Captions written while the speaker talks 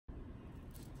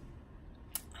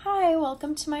Hi,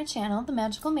 welcome to my channel, The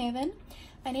Magical Maven.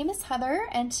 My name is Heather,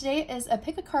 and today is a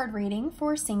pick a card reading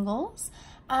for singles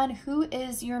on who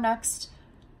is your next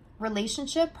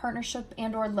relationship, partnership,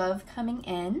 and or love coming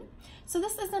in. So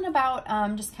this isn't about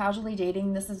just casually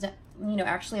dating. This is,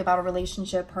 actually about a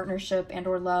relationship, partnership, and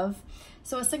or love.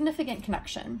 So a significant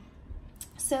connection.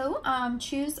 So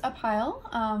choose a pile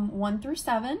 1 through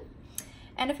 7.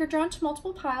 And if you're drawn to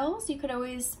multiple piles, you could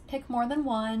always pick more than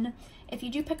one. If you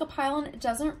do pick a pile and it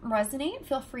doesn't resonate,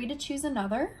 feel free to choose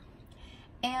another.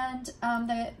 And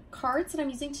the cards that I'm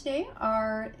using today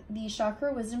are the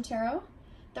Chakra Wisdom Tarot,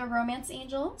 the Romance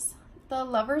Angels, the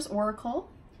Lover's Oracle,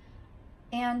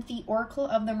 and the Oracle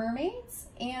of the Mermaids,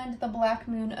 and the Black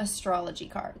Moon Astrology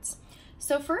cards.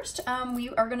 So first, we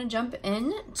are going to jump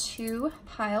in to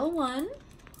pile 1.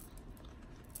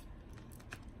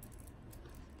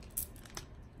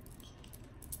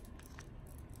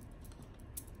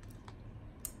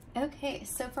 Okay,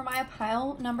 so for my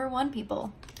pile number 1,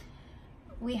 people,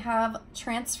 we have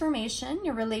transformation.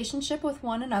 Your relationship with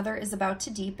one another is about to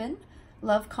deepen.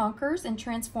 Love conquers and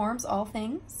transforms all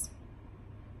things.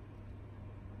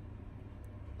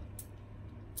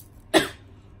 The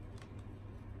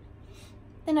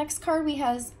next card we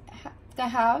have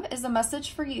is a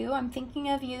message for you. I'm thinking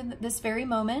of you this very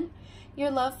moment.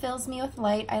 Your love fills me with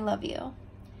light. I love you.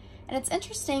 And it's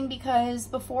interesting because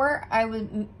before I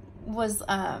was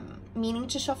meaning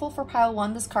to shuffle for pile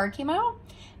 1, this card came out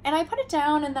and I put it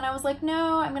down, and then I was like,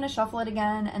 no, I'm gonna shuffle it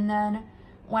again. And then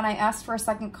when I asked for a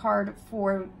second card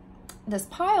for this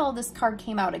pile, this card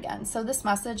came out again. So this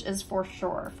message is for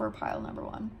sure for pile number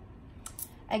 1.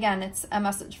 Again, it's a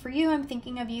message for you. I'm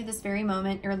thinking of you this very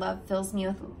moment. Your love fills me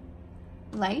with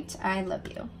light. I love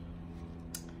you.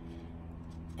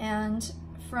 And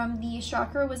from the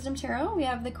Chakra Wisdom Tarot, we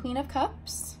have the Queen of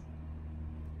Cups.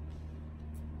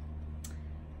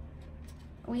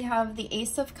 We have the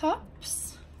Ace of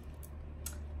Cups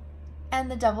and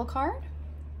the Devil card.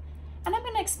 And I'm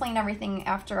going to explain everything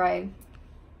after I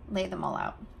lay them all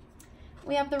out.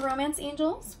 We have the Romance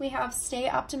Angels. We have stay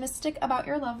optimistic about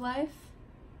your love life.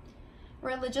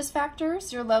 Religious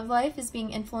factors. Your love life is being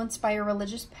influenced by your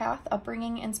religious path,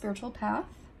 upbringing, and spiritual path.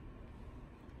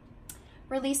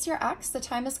 Release your ex. The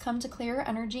time has come to clear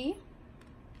energy.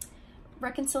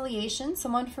 Reconciliation.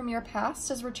 Someone from your past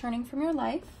is returning from your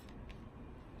life.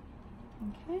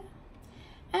 Okay.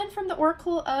 And from the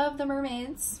Oracle of the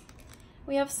Mermaids,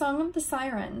 we have Song of the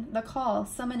Siren, the call,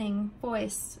 summoning,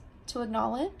 voice to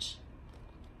acknowledge.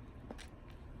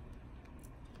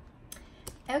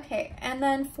 Okay, and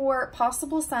then for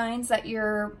possible signs that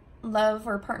your love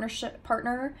or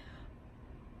partner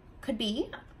could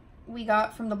be, we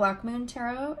got from the Black Moon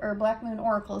Tarot, or Black Moon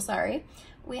Oracle, sorry.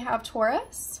 We have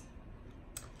Taurus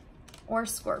or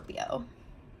Scorpio.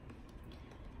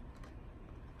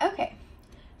 Okay,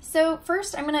 so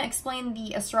first I'm going to explain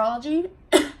the astrology.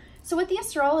 So with the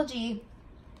astrology,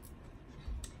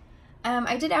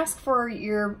 I did ask for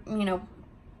your,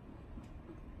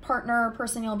 partner,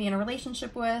 person you'll be in a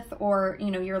relationship with, or,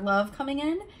 your love coming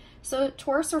in. So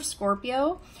Taurus or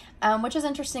Scorpio, which is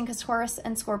interesting because Taurus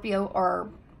and Scorpio are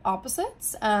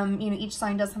opposites. Each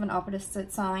sign does have an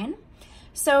opposite sign.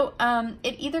 So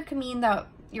it either could mean that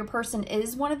your person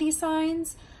is one of these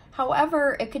signs.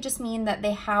 However, it could just mean that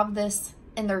they have this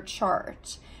in their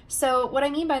chart. So what I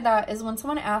mean by that is when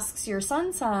someone asks your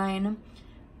sun sign,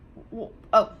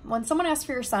 when someone asks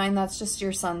for your sign, that's just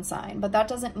your sun sign, but that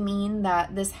doesn't mean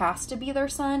that this has to be their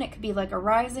sun. It could be like a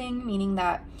rising, meaning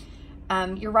that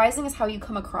your rising is how you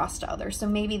come across to others. So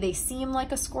maybe they seem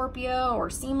like a Scorpio or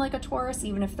seem like a Taurus,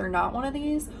 even if they're not one of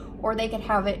these, or they could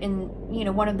have it in,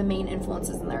 one of the main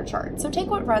influences in their chart. So take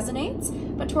what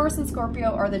resonates, but Taurus and Scorpio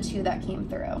are the two that came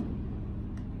through.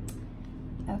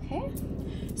 Okay,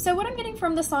 so what I'm getting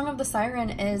from the Song of the Siren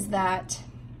is that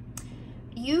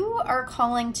you are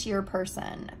calling to your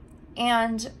person.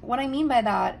 And what I mean by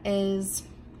that is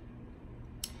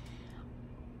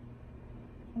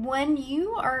when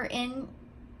you are in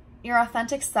your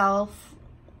authentic self,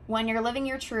 when you're living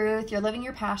your truth, you're living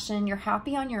your passion, you're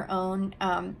happy on your own,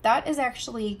 that is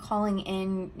actually calling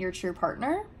in your true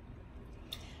partner.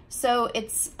 So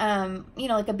it's,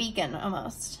 like a beacon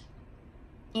almost.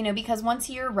 Because once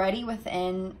you're ready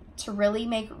within to really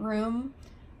make room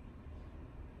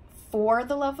for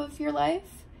the love of your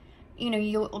life,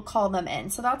 you'll call them in.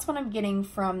 So that's what I'm getting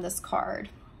from this card.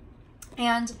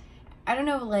 And I don't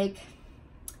know, like,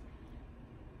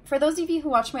 for those of you who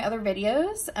watch my other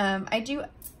videos, I do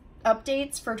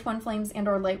updates for twin flames and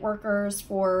or light workers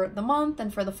for the month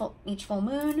and for the each full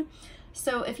moon.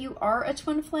 So if you are a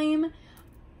twin flame,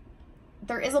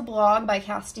 there is a blog by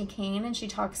Cassidy Kane, and she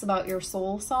talks about your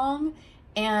soul song,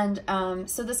 And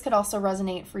so this could also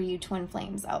resonate for you twin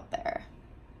flames out there.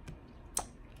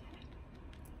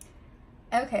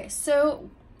 Okay, so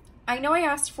I know I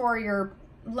asked for your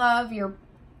love, your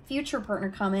future partner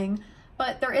coming,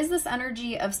 but there is this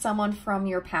energy of someone from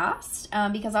your past,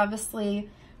 because obviously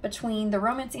between the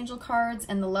Romance Angel cards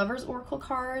and the Lover's Oracle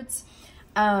cards,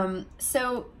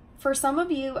 so for some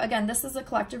of you, again, this is a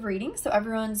collective reading, so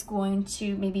everyone's going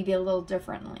to maybe be a little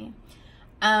differently.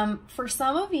 For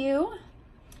some of you,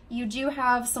 you do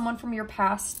have someone from your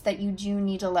past that you do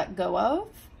need to let go of.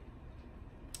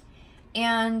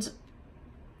 And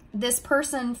this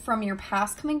person from your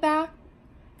past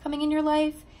coming in your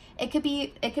life, it could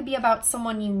be about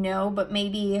someone you know, but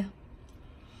maybe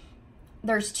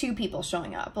there's two people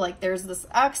showing up. Like there's this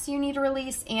ex you need to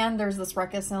release, and there's this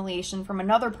reconciliation from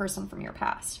another person from your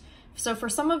past. So for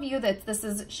some of you, that this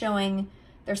is showing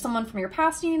there's someone from your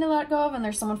past you need to let go of, and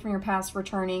there's someone from your past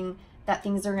returning that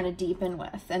things are going to deepen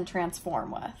with and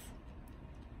transform with.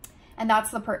 And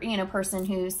that's the person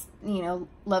who's,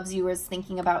 loves you, or is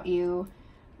thinking about you,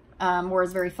 or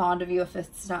is very fond of you if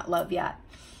it's not love yet.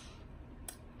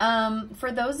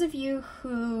 For those of you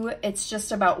who it's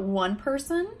just about one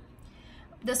person,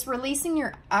 this releasing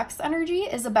your ex energy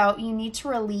is about you need to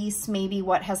release maybe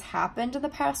what has happened in the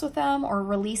past with them, or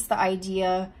release the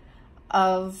idea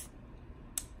of,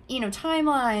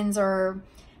 timelines, or,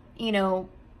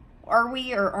 are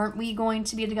we or aren't we going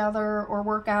to be together or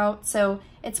work out? So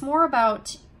it's more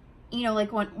about,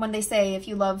 like when they say, if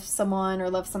you love someone or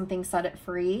love something, set it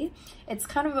free. It's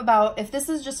kind of about, if this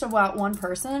is just about one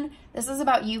person, this is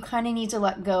about you kind of need to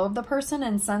let go of the person,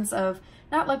 in sense of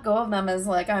not let go of them as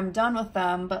like, I'm done with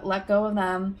them, but let go of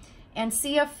them and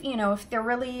see if, if they're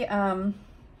really,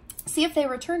 see if they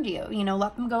return to you,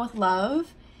 let them go with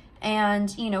love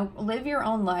and, live your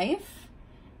own life.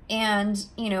 And,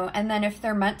 and then if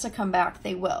they're meant to come back,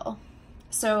 they will.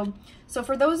 So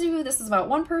for those of you, this is about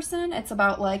one person. It's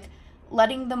about like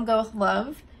letting them go with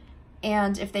love.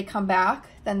 And if they come back,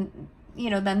 then,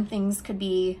 then things could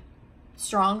be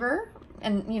stronger.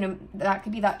 And, that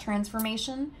could be that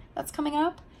transformation that's coming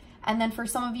up. And then for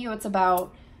some of you, it's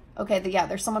about, okay,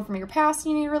 there's someone from your past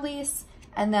you need to release.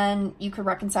 And then you could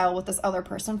reconcile with this other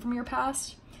person from your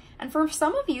past. And for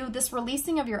some of you, this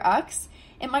releasing of your ex,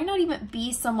 it might not even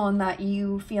be someone that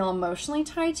you feel emotionally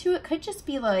tied to. It could just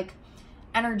be like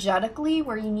energetically,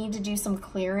 where you need to do some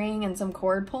clearing and some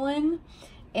cord pulling.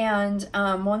 And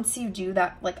once you do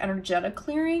that, like energetic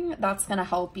clearing, that's going to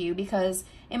help you, because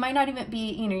it might not even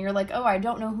be, you're like, oh, I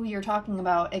don't know who you're talking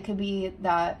about. It could be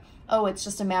that, oh, it's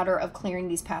just a matter of clearing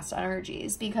these past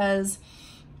energies. Because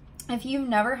if you've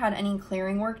never had any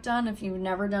clearing work done, if you've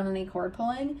never done any cord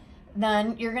pulling,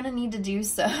 then you're going to need to do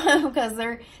so, because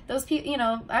those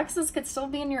people, exes could still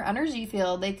be in your energy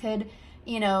field. They could,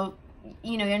 and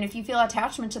if you feel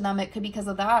attachment to them, it could be because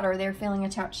of that, or they're feeling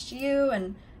attached to you,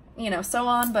 and, so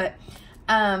on. But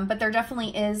there definitely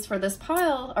is, for this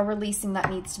pile, a releasing that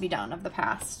needs to be done of the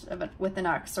past with an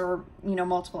ex, or,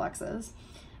 multiple exes.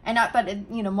 And not that,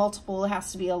 multiple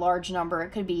has to be a large number.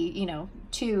 It could be,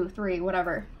 2, 3,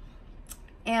 whatever.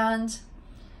 And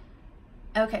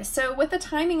okay, so with the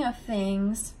timing of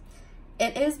things,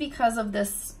 it is because of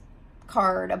this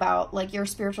card about like your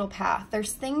spiritual path.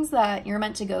 There's things that you're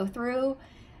meant to go through,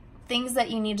 things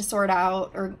that you need to sort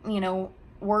out, or,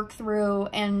 work through,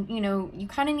 and, you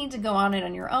kind of need to go on it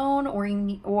on your own,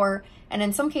 and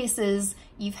in some cases,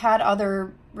 you've had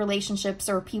other relationships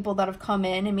or people that have come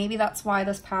in, and maybe that's why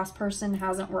this past person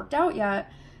hasn't worked out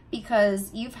yet, because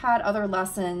you've had other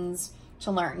lessons to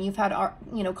learn. You've had,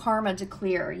 karma to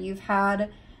clear. You've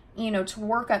had, to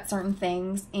work at certain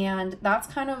things, and that's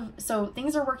kind of, so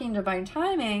things are working in divine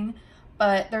timing,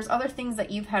 but there's other things that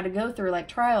you've had to go through, like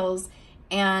trials,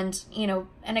 and,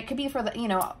 and it could be for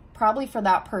the, probably for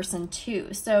that person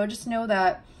too. So just know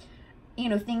that,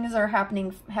 things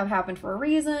have happened for a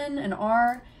reason, and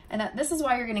that this is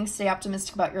why you're getting to stay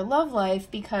optimistic about your love life,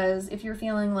 because if you're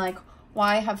feeling like,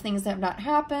 why have things that have not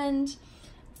happened?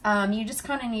 You just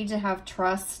kind of need to have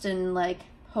trust and like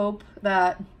hope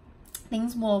that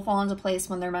things will fall into place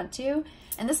when they're meant to.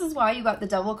 And this is why you got the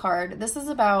Devil card. This is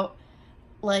about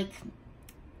like,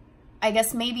 I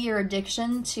guess maybe your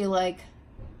addiction to like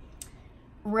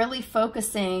really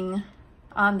focusing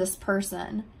on this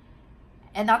person.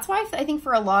 And that's why I think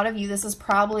for a lot of you, this is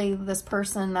probably this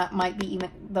person that might be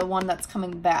even the one that's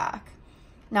coming back.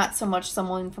 Not so much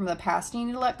someone from the past you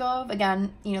need to let go of.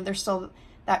 Again, there's still,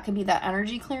 that could be that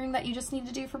energy clearing that you just need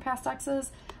to do for past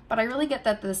exes. But I really get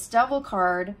that this Devil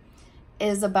card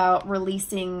is about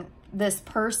releasing this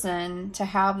person to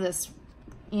have this,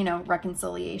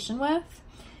 reconciliation with.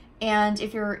 And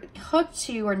if you're hooked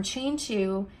to or chained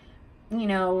to, you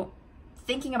know,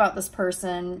 thinking about this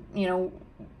person, you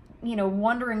know,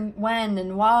 wondering when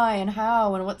and why and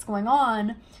how and what's going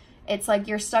on. It's like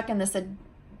you're stuck in this,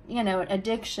 you know,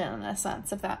 addiction in a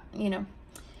sense, if that, you know.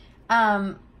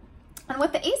 And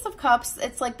with the Ace of Cups,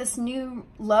 it's like this new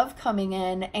love coming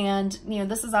in, and, you know,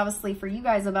 this is obviously for you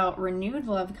guys about renewed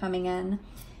love coming in.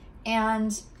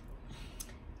 And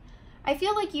I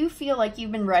feel like you've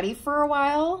been ready for a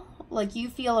while. Like you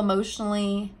feel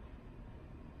emotionally,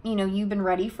 you know, you've been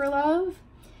ready for love.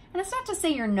 And it's not to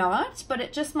say you're not, but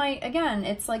it just might, again,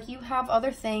 it's like you have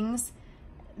other things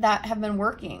that have been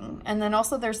working. And then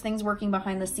also there's things working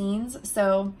behind the scenes.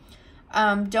 So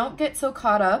don't get so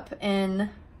caught up in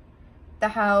the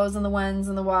hows and the whens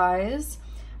and the whys.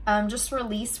 Just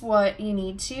release what you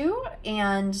need to,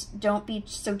 and don't be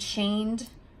so chained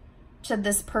to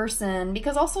this person,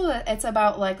 because also it's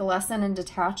about like a lesson in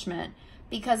detachment.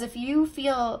 Because if you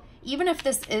feel, even if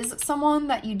this is someone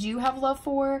that you do have love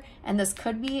for, and this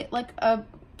could be like a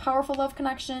powerful love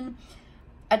connection,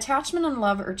 attachment and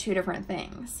love are two different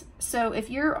things. So if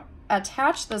you're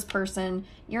attached to this person,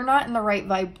 you're not in the right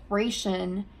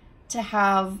vibration to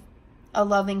have a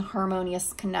loving,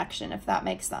 harmonious connection, if that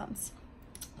makes sense.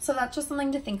 So that's just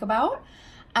something to think about.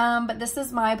 But this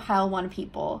is my pile 1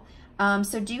 people.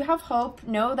 So do have hope.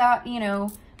 Know that, you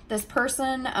know, this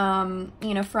person,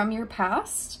 you know, from your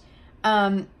past,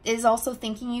 is also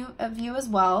thinking of you as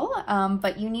well.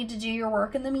 But you need to do your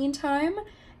work in the meantime,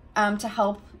 to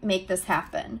help make this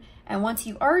happen. And once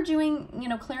you are doing, you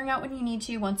know, clearing out when you need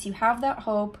to, once you have that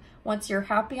hope, once you're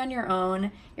happy on your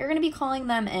own, you're going to be calling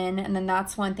them in, and then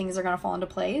that's when things are going to fall into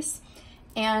place.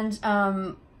 And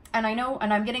I know,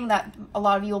 and I'm getting that a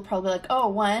lot of you will probably be like, oh,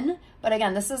 when? But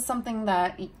again, this is something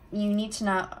that you need to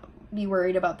not be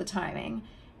worried about the timing.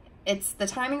 The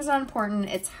timing's not important.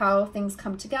 It's how things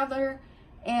come together,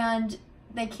 and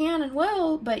they can and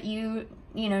will, but you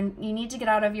know, you need to get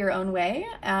out of your own way,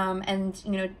 and,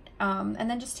 you know, and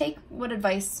then just take what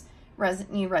advice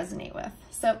you resonate with.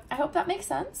 So I hope that makes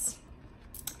sense.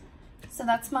 So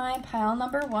that's my pile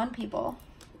number 1 people.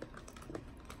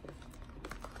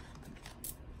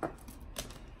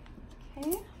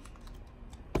 Okay.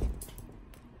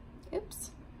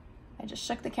 Oops. I just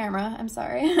shook the camera. I'm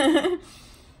sorry.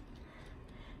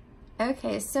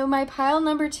 Okay, so my pile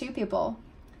number 2 people.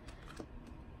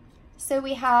 So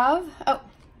we have, oh,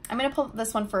 I'm going to pull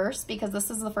this one first because this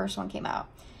is the first one came out.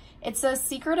 It says,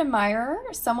 secret admirer.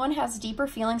 Someone has deeper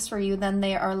feelings for you than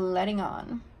they are letting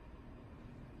on.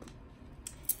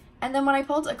 And then when I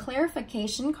pulled a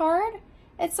clarification card,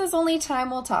 it says only time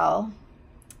will tell.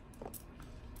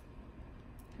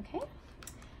 Okay.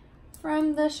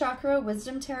 From the Chakra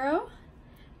Wisdom Tarot,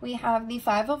 we have the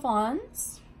 5 of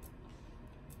Wands,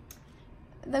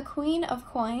 the Queen of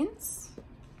Coins,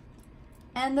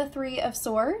 and the 3 of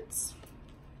Swords.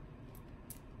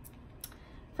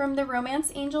 From the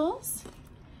Romance Angels,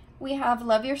 we have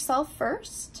Love Yourself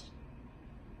First,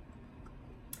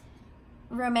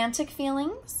 Romantic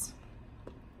Feelings,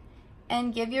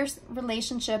 and Give Your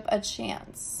Relationship a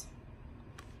Chance.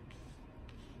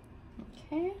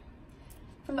 Okay.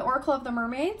 From the Oracle of the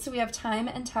Mermaids, we have Time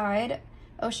and Tide,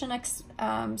 Oceanic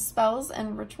Spells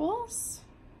and Rituals.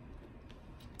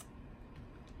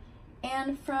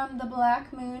 And from the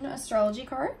Black Moon Astrology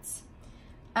cards,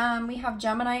 we have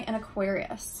Gemini and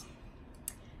Aquarius.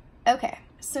 Okay,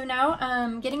 so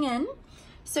now getting in.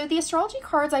 So the astrology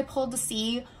cards I pulled to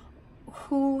see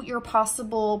who your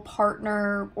possible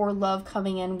partner or love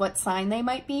coming in, what sign they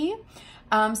might be.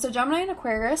 So Gemini and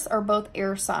Aquarius are both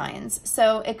air signs.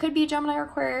 So it could be Gemini or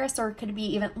Aquarius, or it could be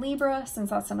even Libra, since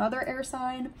that's another air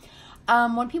sign.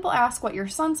 When people ask what your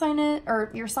sun sign is,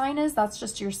 or your sign is, that's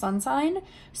just your sun sign.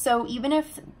 So even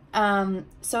if,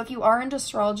 so if you are into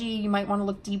astrology, you might want to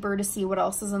look deeper to see what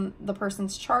else is in the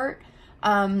person's chart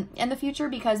in the future,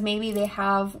 because maybe they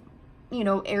have, you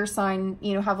know, air sign,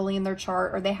 you know, heavily in their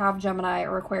chart, or they have Gemini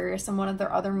or Aquarius in one of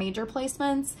their other major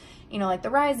placements, you know, like the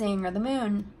rising or the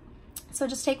moon. So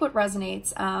just take what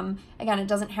resonates. Again, it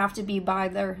doesn't have to be by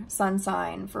their sun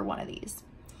sign for one of these.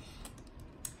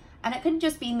 And it could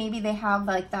just be maybe they have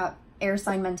like that air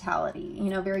sign mentality,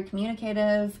 you know, very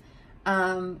communicative,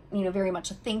 you know, very much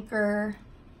a thinker.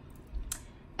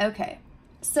 Okay,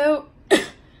 so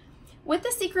with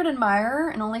the secret admirer,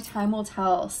 and only time will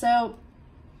tell. So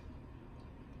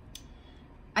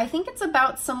I think it's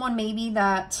about someone maybe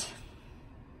that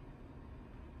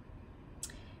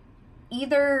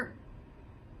either,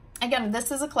 again, this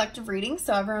is a collective reading,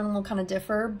 so everyone will kind of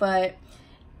differ, but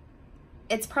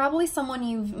it's probably someone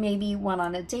you've maybe went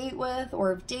on a date with,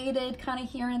 or have dated kind of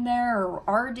here and there, or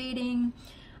are dating.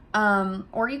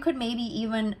 Or you could maybe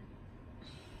even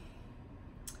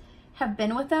have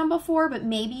been with them before, but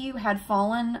maybe you had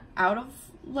fallen out of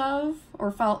love,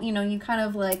 or felt, you know, you kind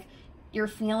of like, your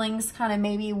feelings kind of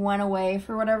maybe went away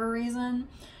for whatever reason.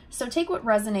 So take what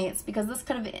resonates, because this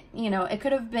could have, you know, it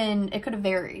could have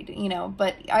varied, you know,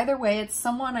 but either way, it's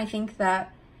someone I think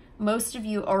that most of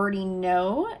you already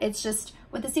know. It's just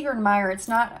with the secret admirer, it's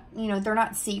not, you know, they're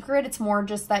not secret. It's more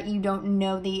just that you don't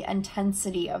know the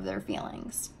intensity of their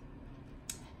feelings.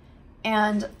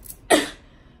 And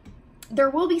there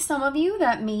will be some of you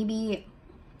that maybe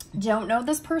don't know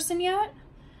this person yet.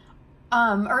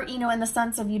 Or, you know, in the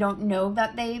sense of you don't know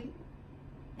that they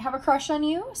have a crush on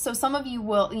you. So some of you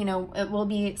will, you know, it will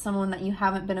be someone that you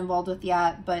haven't been involved with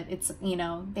yet, but it's, you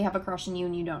know, they have a crush on you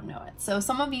and you don't know it. So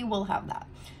some of you will have that.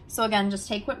 So again, just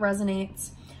take what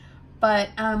resonates. But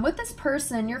with this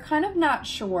person, you're kind of not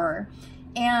sure.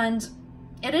 And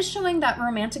it is showing that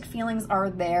romantic feelings are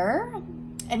there.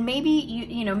 And maybe,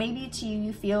 you know, maybe to you,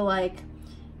 you feel like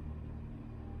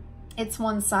it's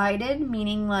one-sided,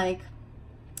 meaning like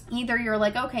either you're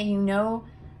like, okay, you know,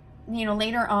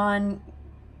 later on,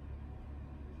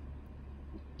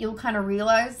 you'll kind of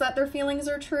realize that their feelings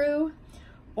are true,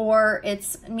 or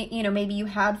it's, you know, maybe you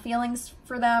had feelings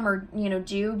for them, or, you know,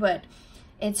 do, but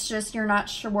it's just, you're not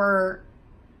sure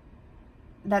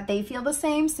that they feel the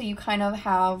same. So you kind of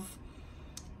have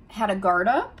had a guard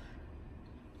up,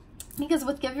 because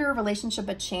with give your relationship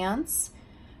a chance.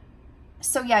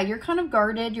 So yeah, you're kind of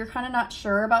guarded. You're kind of not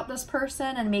sure about this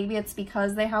person, and maybe it's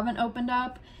because they haven't opened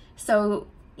up. So,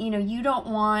 you know, you don't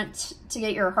want to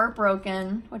get your heart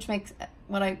broken, which makes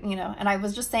what I, you know, and I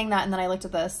was just saying that, and then I looked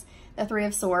at this, the Three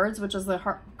of Swords, which is the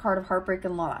card of heartbreak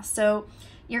and loss. So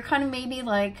you're kind of maybe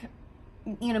like,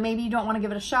 you know, maybe you don't want to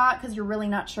give it a shot because you're really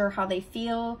not sure how they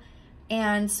feel.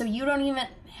 And so you don't even,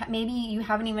 maybe you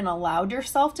haven't even allowed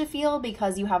yourself to feel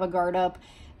because you have a guard up,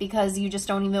 because you just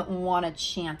don't even want to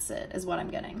chance it, is what I'm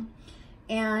getting.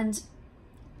 And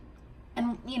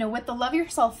you know, with the love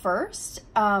yourself first,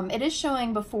 it is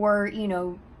showing before, you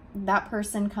know, that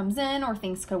person comes in or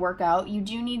things could work out, you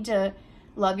do need to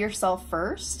love yourself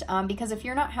first, because if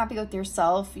you're not happy with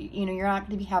yourself, you know, you're not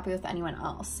going to be happy with anyone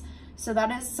else. So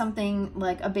that is something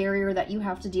like a barrier that you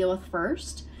have to deal with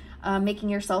first, making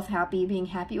yourself happy, being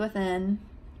happy within,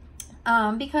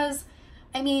 because,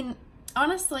 I mean,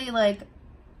 honestly, like,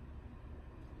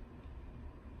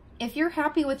 if you're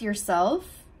happy with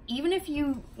yourself, even if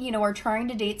you know, are trying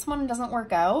to date someone and it doesn't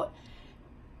work out,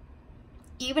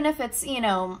 even if it's, you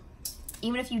know,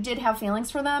 even if you did have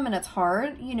feelings for them and it's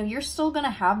hard, you know, you're still going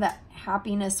to have that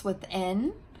happiness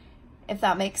within, if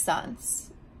that makes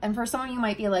sense. And for some of you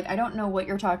might be like, I don't know what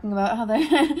you're talking about,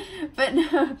 Heather. But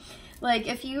no, like,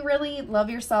 if you really love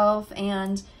yourself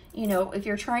and, you know, if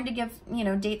you're trying to give, you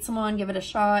know, date someone, give it a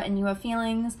shot, and you have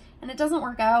feelings and it doesn't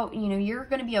work out, you know, you're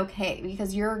going to be okay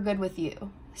because you're good with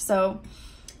you. So,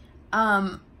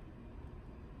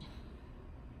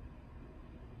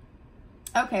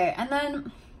 okay. And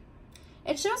then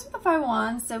it shows with the Five of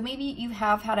Wands. So maybe you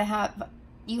have had a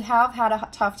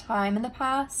tough time in the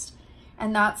past,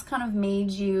 and that's kind of made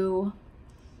you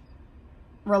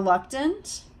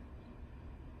reluctant,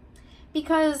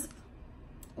 because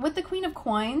with the Queen of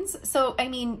Coins, so, I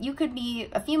mean, you could be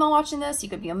a female watching this, you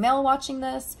could be a male watching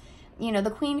this, you know,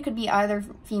 the Queen could be either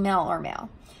female or male.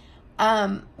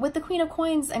 With the Queen of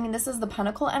Coins, I mean, this is the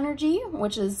Pentacle energy,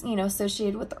 which is, you know,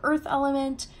 associated with the earth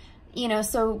element, you know,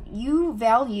 so you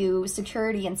value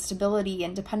security and stability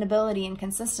and dependability and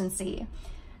consistency.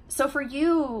 So for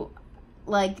you,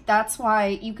 like, that's why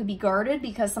you could be guarded,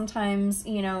 because sometimes,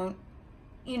 you know,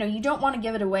 you don't want to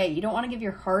give it away. You don't want to give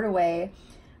your heart away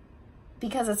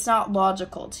because it's not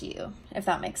logical to you, if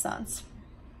that makes sense.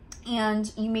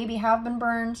 And you maybe have been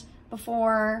burned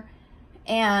before,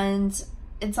 and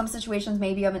in some situations,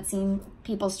 maybe you haven't seen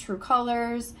people's true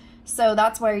colors. So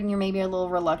that's why you're maybe a little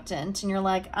reluctant, and you're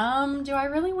like, do I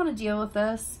really want to deal with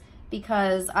this?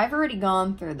 Because I've already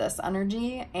gone through this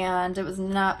energy and it was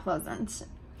not pleasant.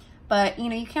 But, you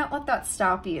know, you can't let that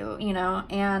stop you, you know,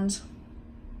 and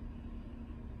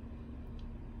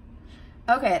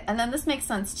okay, and then this makes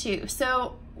sense too.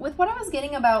 So with what I was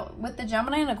getting about with the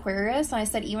Gemini and Aquarius, and I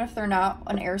said even if they're not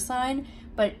an air sign,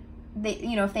 but they,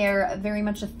 you know, if they're very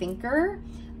much a thinker,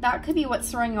 that could be what's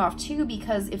throwing you off too,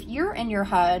 because if you're in your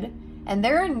head and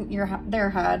they're in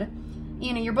their head,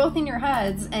 you know, you're both in your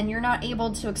heads and you're not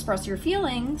able to express your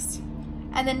feelings,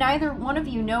 and then neither one of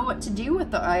you know what to do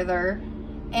with the either,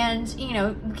 and, you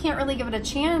know, you can't really give it a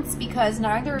chance because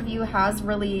neither of you has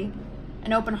really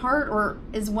an open heart or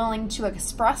is willing to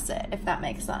express it, if that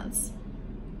makes sense.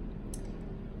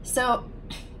 So,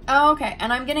 oh, okay,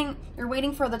 and I'm getting, you're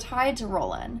waiting for the tide to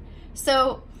roll in.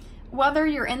 So whether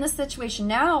you're in this situation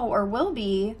now or will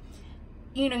be,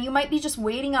 you know, you might be just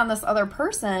waiting on this other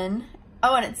person.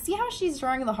 Oh, and see how she's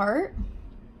drawing the heart?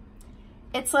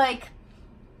 It's like,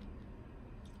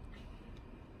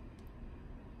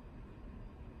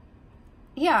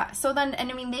 yeah, so then, and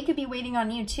I mean, they could be waiting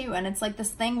on you too. And it's like this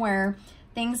thing where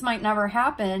things might never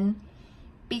happen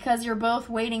because you're both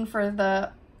waiting for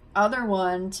the other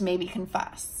one to maybe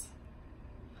confess.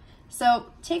 So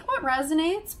take what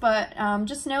resonates, but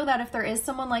just know that if there is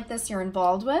someone like this you're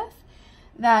involved with,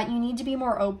 that you need to be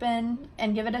more open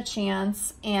and give it a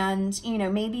chance. And, you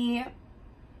know, maybe,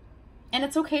 and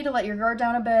it's okay to let your guard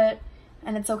down a bit,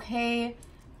 and it's okay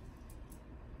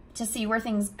to see where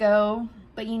things go,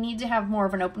 but you need to have more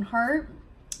of an open heart.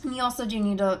 And you also do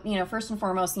need to, you know, first and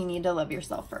foremost, you need to love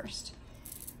yourself first.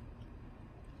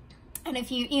 And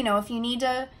if you, you know, if you need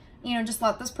to, you know, just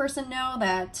let this person know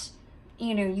that,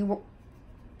 you know,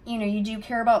 you do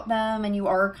care about them, and you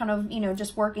are kind of, you know,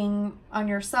 just working on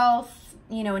yourself,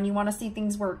 you know, and you want to see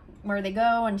things where they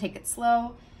go and take it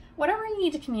slow. Whatever you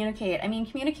need to communicate. I mean,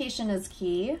 communication is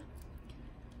key.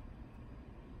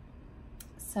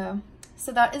 So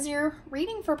that is your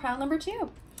reading for pile number 2.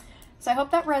 So I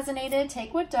hope that resonated.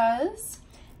 Take what does.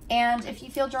 And if you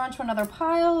feel drawn to another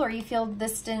pile, or you feel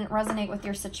this didn't resonate with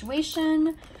your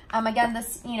situation, again,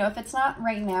 this, you know, if it's not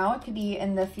right now, it could be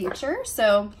in the future.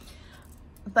 So,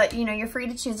 but you know, you're free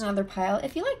to choose another pile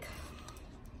if you like.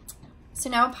 So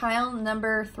now pile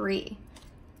number 3.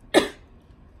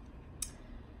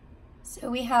 So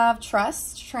we have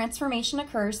trust. Transformation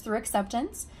occurs through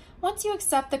acceptance. Once you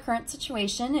accept the current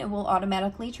situation, it will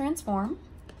automatically transform.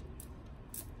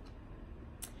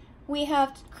 We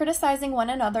have criticizing one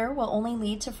another will only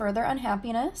lead to further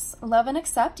unhappiness. Love and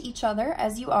accept each other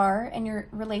as you are, and your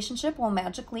relationship will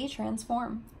magically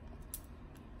transform.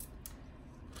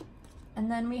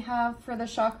 And then we have, for the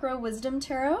Chakra Wisdom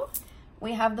Tarot,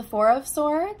 we have the 4 of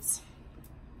Swords,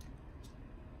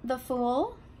 the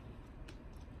Fool,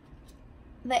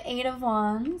 the 8 of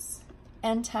Wands,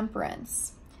 and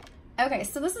Temperance. Okay,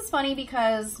 so this is funny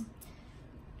because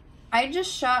I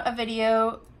just shot a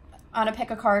video on a pick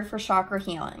a card for chakra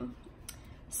healing.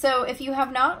 So if you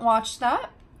have not watched that,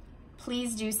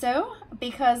 please do so,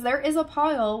 because there is a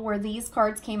pile where these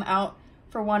cards came out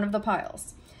for one of the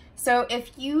piles. So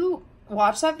if you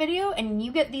watch that video and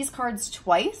you get these cards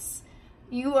twice,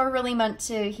 you are really meant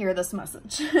to hear this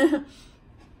message.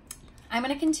 I'm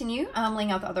going to continue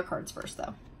laying out the other cards first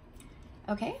though.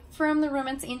 Okay, from the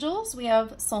Romance Angels, we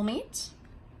have Soulmate,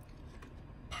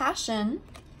 Passion,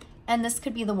 and this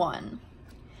could be the one.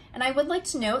 And I would like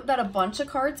to note that a bunch of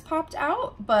cards popped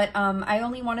out, but I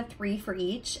only wanted 3 for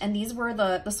each. And these were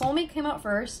the Soulmate came out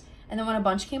first, and then when a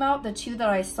bunch came out, the 2 that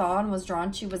I saw and was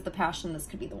drawn to was the Passion. This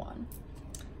could be the one.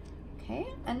 Okay,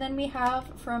 and then we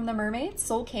have from the Mermaids,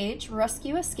 Soul Cage,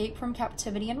 Rescue, Escape from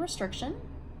Captivity and Restriction.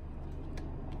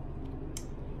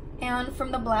 And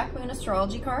from the Black Moon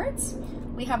Astrology cards,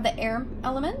 we have the Air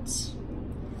Element,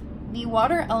 the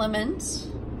Water Element,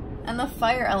 and the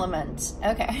Fire Element.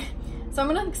 Okay, so I'm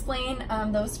going to explain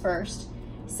those first.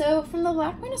 So from the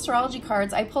Black Moon Astrology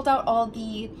cards, I pulled out all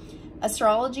the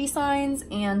astrology signs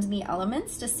and the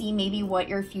elements to see maybe what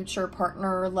your future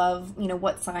partner, love, you know,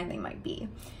 what sign they might be.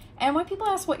 And when people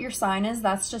ask what your sign is,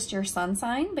 that's just your sun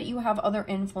sign, but you have other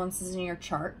influences in your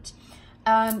chart.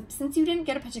 Since you didn't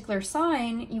get a particular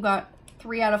sign, you got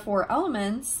 3 out of 4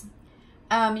 elements.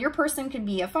 Your person could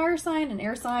be a fire sign, an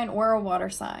air sign, or a water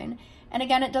sign. And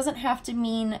again, it doesn't have to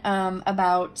mean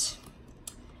about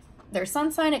their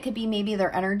sun sign. It could be maybe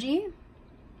their energy.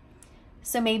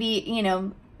 So maybe, you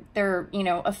know, they're, you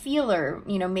know, a feeler,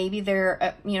 you know, maybe they're,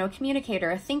 a, you know, a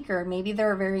communicator, a thinker, maybe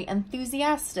they're very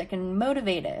enthusiastic and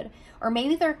motivated, or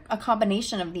maybe they're a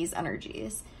combination of these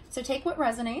energies. So take what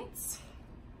resonates.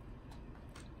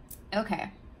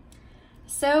 Okay,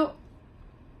 so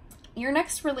your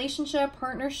next relationship,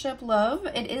 partnership, love,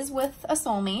 it is with a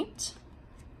soulmate.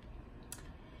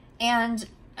 And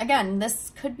again,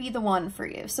 this could be the one for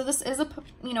you. So this is a,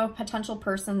 you know, potential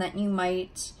person that you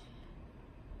might,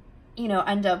 you know,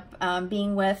 end up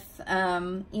being with,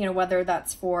 you know, whether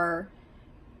that's for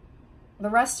the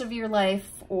rest of your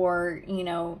life, or, you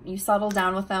know, you settle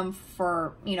down with them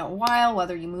for, you know, a while,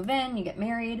 whether you move in, you get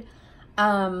married.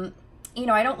 You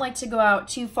know, I don't like to go out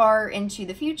too far into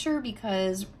the future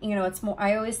because, you know, it's more,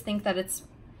 I always think that it's,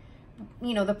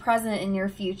 you know, the present in your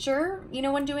future, you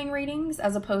know, when doing readings,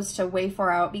 as opposed to way far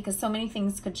out, because so many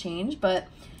things could change. But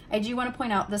I do want to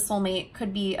point out this soulmate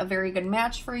could be a very good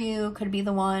match for you, could be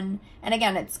the one. And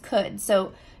again, it's could.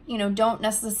 So, you know, don't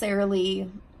necessarily,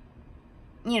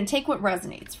 you know, take what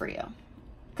resonates for you,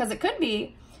 because it could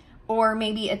be, or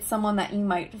maybe it's someone that you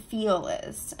might feel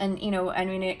is. And, you know, I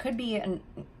mean, it could be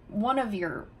one of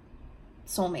your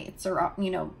soulmates, or,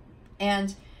 you know,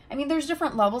 and I mean, there's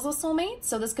different levels of soulmates,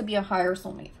 so this could be a higher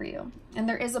soulmate for you. And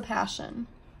there is a passion,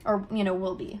 or, you know,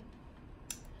 will be.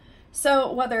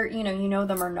 So whether, you know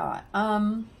them or not.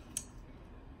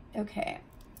 Okay.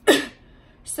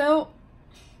 So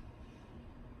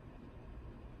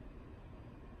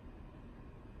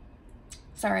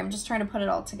sorry, I'm just trying to put it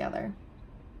all together.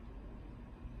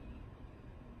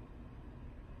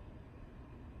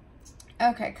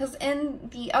 Okay, because in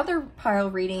the other pile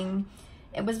reading,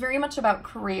 it was very much about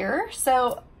career.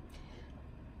 So,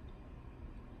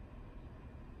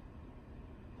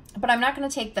 but I'm not going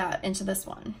to take that into this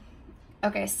one.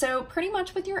 Okay, so pretty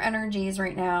much with your energies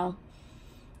right now,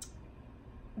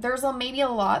 there's maybe a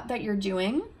lot that you're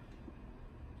doing.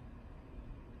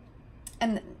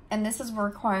 And this is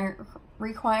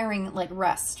requiring like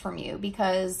rest from you,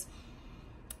 because,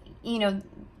 you know,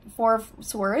 Four of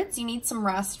Swords, you need some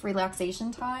rest,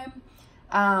 relaxation time.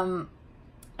 And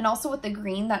also with the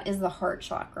green, that is the heart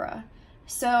chakra.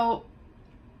 So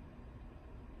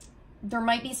there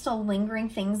might be still lingering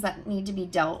things that need to be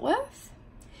dealt with.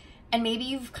 And maybe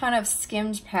you've kind of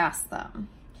skimmed past them.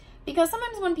 Because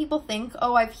sometimes when people think,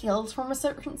 oh, I've healed from a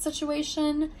certain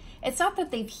situation, it's not that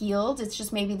they've healed, it's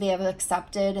just maybe they have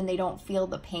accepted and they don't feel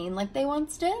the pain like they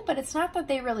once did, but it's not that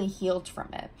they really healed from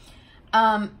it.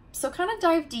 So kind of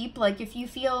dive deep, like if you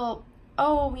feel,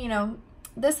 oh, you know,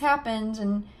 this happened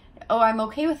and, oh, I'm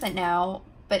okay with it now,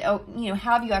 but, oh, you know,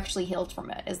 have you actually healed from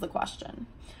it is the question.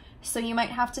 So you might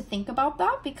have to think about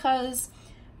that, because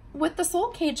with the Soul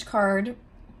Cage card,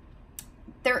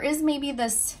 there is maybe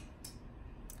this,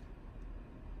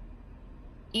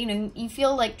 you know, you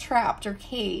feel like trapped or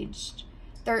caged.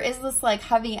 There is this like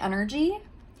heavy energy,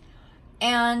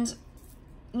 and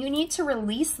you need to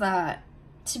release that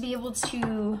to be able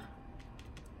to,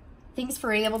 things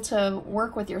for able to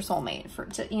work with your soulmate, for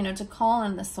to, you know, to call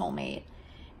in the soulmate.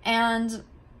 And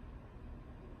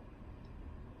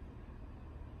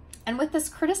with this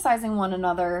criticizing one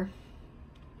another,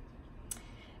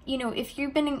 you know, if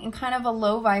you've been in kind of a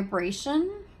low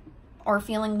vibration or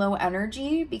feeling low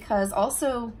energy, because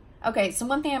also, okay, so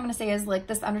one thing I'm going to say is like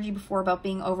this energy before about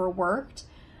being overworked.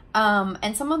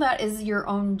 And some of that is your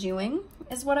own doing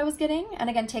is what I was getting. And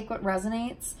again, take what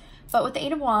resonates. But with the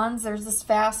Eight of Wands, there's this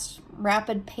fast,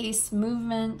 rapid pace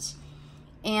movement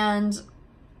and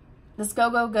this go,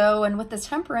 go, go. And with this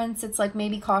Temperance, it's like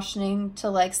maybe cautioning to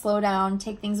like slow down,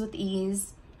 take things with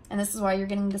ease. And this is why you're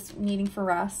getting this needing for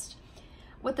rest.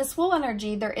 With this Fool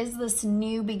energy, there is this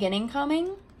new beginning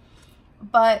coming,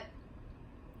 but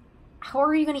how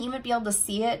are you going to even be able to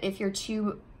see it if you're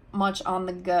too much on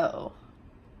the go?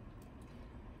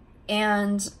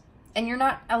 And you're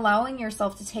not allowing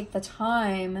yourself to take the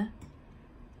time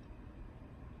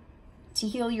to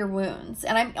heal your wounds.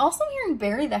 And I'm also hearing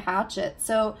bury the hatchet.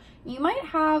 So you might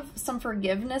have some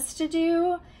forgiveness to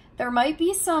do. There might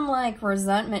be some like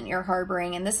resentment you're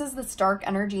harboring. And this is this dark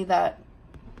energy that,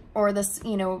 or this,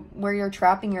 you know, where you're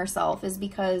trapping yourself, is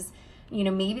because, you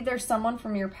know, maybe there's someone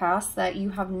from your past that you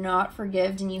have not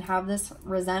forgived and you have this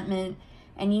resentment,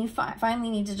 and you finally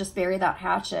need to just bury that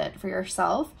hatchet for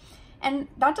yourself. And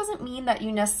that doesn't mean that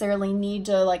you necessarily need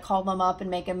to like call them up and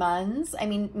make amends. I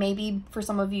mean, maybe for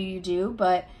some of you, you do,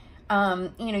 but,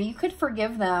 you know, you could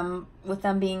forgive them with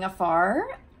them being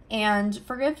afar. And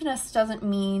forgiveness doesn't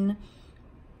mean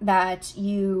that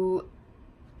you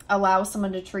allow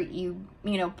someone to treat you,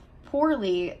 you know,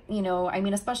 poorly, you know, I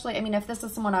mean, especially, I mean, if this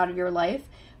is someone out of your life,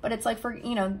 but it's like, for,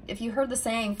 you know, if you heard the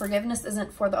saying, forgiveness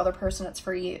isn't for the other person, it's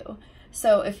for you.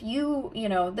 So if you, you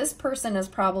know, this person is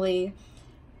probably,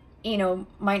 you know,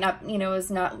 might not, you know,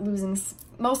 is not losing,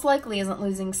 most likely isn't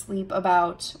losing sleep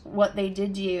about what they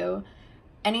did to you.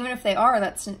 And even if they are,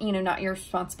 that's, you know, not your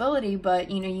responsibility,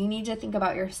 but, you know, you need to think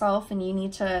about yourself, and you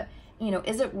need to, you know,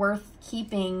 is it worth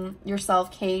keeping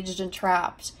yourself caged and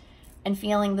trapped and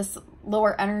feeling this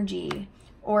lower energy?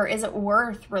 Or is it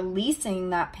worth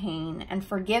releasing that pain and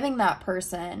forgiving that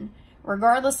person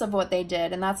regardless of what they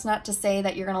did? And that's not to say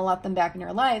that you're going to let them back in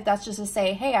your life. That's just to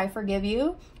say, hey, I forgive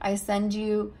you. I send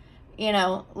you, you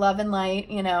know, love and light,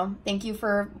 you know, thank you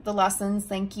for the lessons.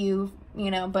 Thank you,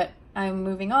 you know, but I'm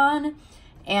moving on.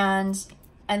 And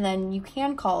then you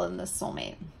can call in this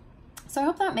soulmate. So I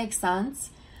hope that makes sense.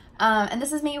 And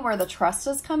this is maybe where the trust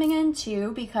is coming in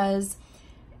too, because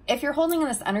if you're holding in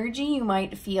this energy, you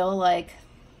might feel like,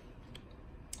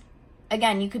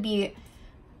 again, you could be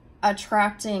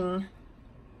attracting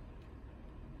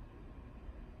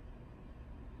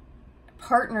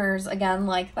partners again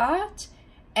like that.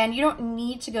 And you don't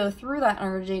need to go through that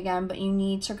energy again, but you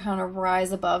need to kind of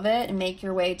rise above it and make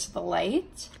your way to the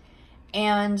light.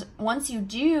 And once you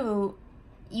do,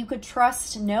 you could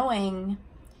trust knowing,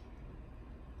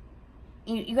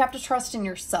 you have to trust in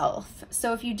yourself.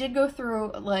 So if you did go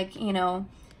through, like, you know,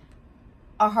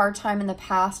 a hard time in the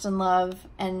past in love,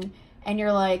 and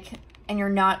you're like, and you're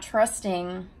not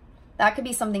trusting, that could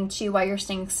be something too why you're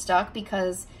staying stuck,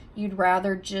 because you'd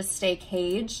rather just stay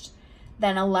caged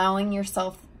than allowing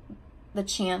yourself the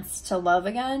chance to love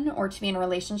again or to be in a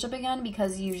relationship again,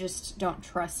 because you just don't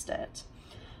trust it.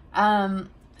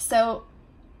 So,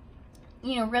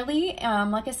 you know, really,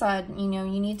 like I said, you know,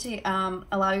 you need to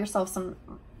allow yourself some,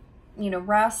 you know,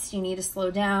 rest. You need to slow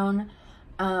down.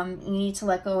 You need to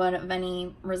let go of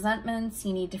any resentments.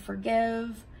 You need to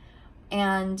forgive,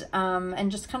 and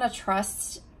just kind of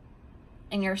trust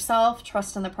in yourself,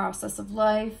 trust in the process of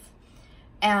life,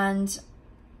 and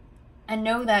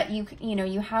know that you know,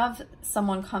 you have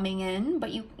someone coming in,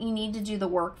 but you need to do the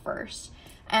work first.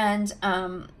 And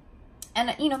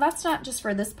you know, that's not just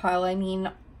for this pile. I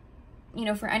mean, you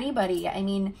know, for anybody. I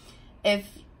mean,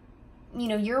 if, you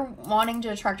know, you're wanting to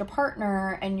attract a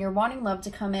partner and you're wanting love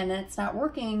to come in and it's not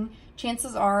working,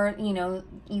 chances are, you know,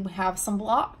 you have some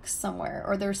blocks somewhere,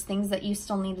 or there's things that you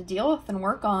still need to deal with and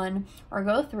work on or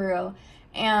go through.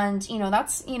 And, you know,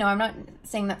 that's, you know, I'm not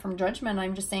saying that from judgment.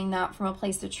 I'm just saying that from a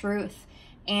place of truth.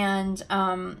 And,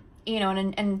 you know,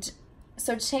 and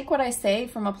so take what I say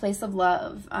from a place of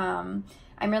love.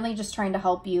 I'm really just trying to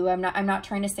help you. I'm not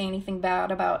trying to say anything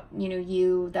bad about, you know,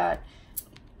 you, that,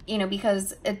 you know,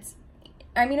 because it's,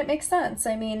 I mean, it makes sense.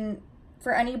 I mean,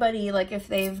 for anybody, like, if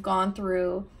they've gone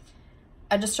through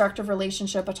a destructive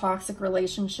relationship, a toxic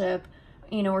relationship,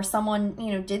 you know, or someone,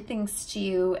 you know, did things to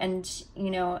you, and,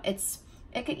 you know, it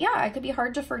could be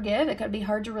hard to forgive. It could be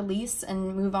hard to release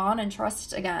and move on and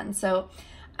trust again. So,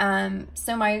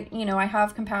 you know, I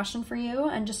have compassion for you,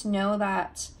 and just know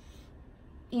that,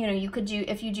 you know,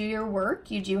 if you do your work,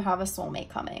 you do have a soulmate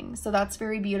coming. So that's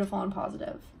very beautiful and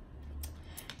positive.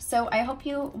 So I hope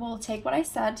you will take what I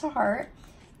said to heart.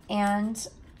 And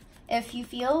if you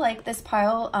feel like this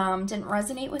pile didn't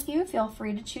resonate with you, feel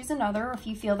free to choose another. If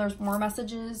you feel there's more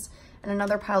messages and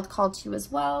another pile called to you as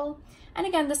well. And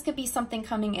again, this could be something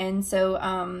coming in. So,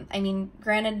 I mean,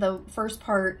 granted, the first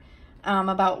part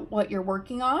about what you're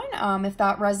working on, if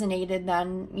that resonated,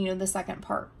 then, you know, the second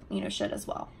part, you know, should as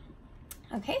well.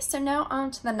 Okay, so now on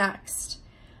to the next.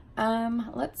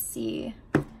 Let's see.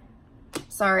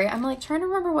 Sorry, I'm like trying to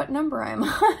remember what number I'm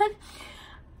on.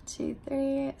 2,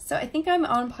 3. So I think I'm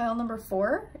on pile number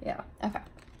 4. Yeah, okay.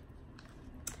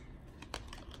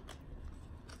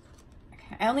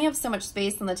 I only have so much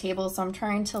space on the table, so I'm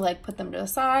trying to like put them to the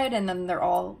side, and then they're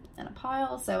all in a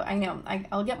pile. So I know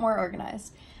I'll get more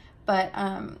organized, but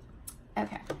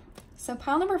okay. So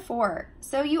pile number 4.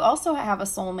 So you also have a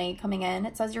soulmate coming in.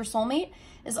 It says your soulmate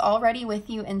is already with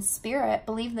you in spirit.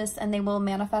 Believe this, and they will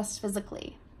manifest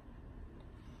physically.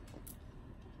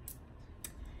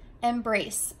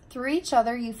 Embrace. Through each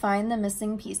other, you find the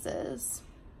missing pieces.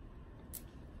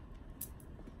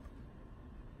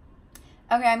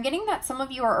 Okay, I'm getting that some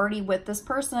of you are already with this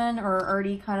person, or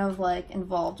already kind of like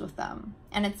involved with them.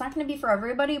 And it's not going to be for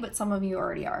everybody, but some of you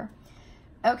already are.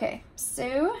 Okay,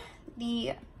 so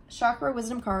the Chakra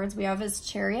Wisdom cards we have is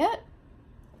Chariot,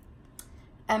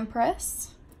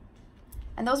 Empress,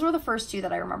 and those were the first 2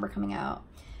 that I remember coming out.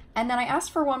 And then I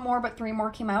asked for 1 more, but 3 more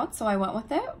came out, so I went with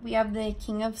it. We have the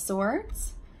King of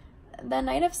Swords, the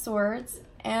Knight of Swords,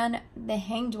 and the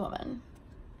Hanged Woman.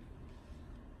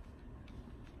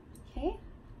 Okay.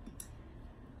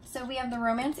 So we have the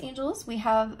Romance Angels. We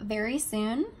have Very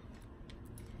Soon,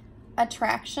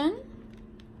 Attraction,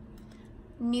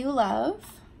 New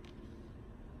Love.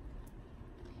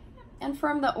 And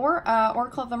from the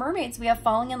Oracle of the Mermaids, we have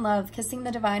Falling in Love, Kissing the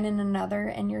Divine in Another,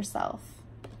 and Yourself.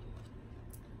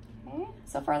 Okay,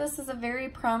 so far this is a very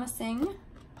promising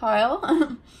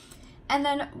pile. And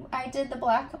then I did the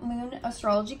Black Moon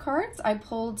astrology cards. I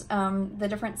pulled the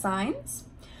different signs.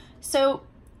 So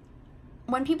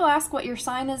when people ask what your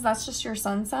sign is, that's just your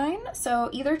sun sign. So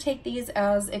either take these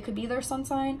as it could be their sun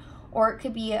sign, or it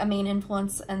could be a main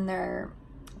influence in their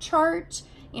chart,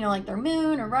 you know, like their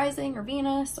moon or rising or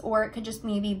Venus, or it could just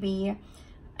maybe be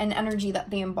an energy that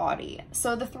they embody.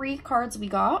 So the 3 cards we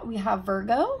got, we have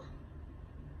Virgo,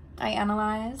 I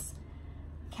analyze,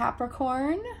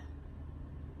 Capricorn,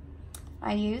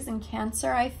 I use, and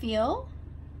Cancer, I feel.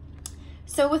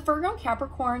 So with Virgo and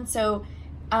Capricorn, so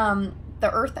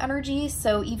the earth energy,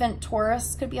 so even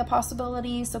Taurus could be a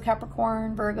possibility. So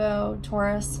Capricorn, Virgo,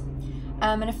 Taurus.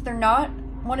 And if they're not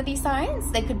one of these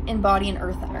signs, they could embody an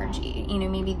earth energy. You know,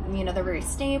 maybe, you know, they're very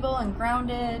stable and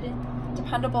grounded,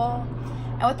 dependable.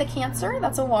 And with the Cancer,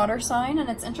 that's a water sign. And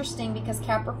it's interesting because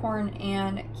Capricorn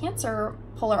and Cancer,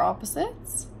 polar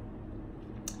opposites.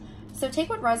 So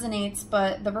take what resonates,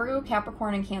 but the Virgo,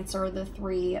 Capricorn, and Cancer are the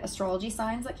 3 astrology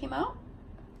signs that came out.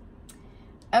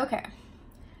 Okay,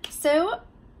 so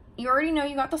you already know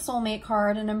you got the soulmate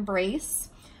card and embrace.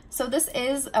 So this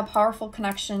is a powerful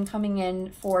connection coming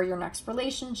in for your next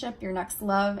relationship, your next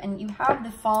love, and you have the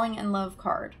falling in love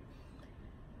card.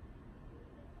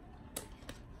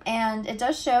 And it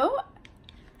does show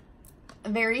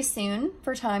very soon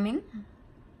for timing.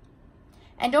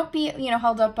 And don't be,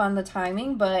 held up on the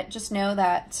timing, but just know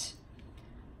that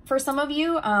for some of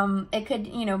you, it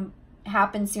could,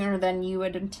 happen sooner than you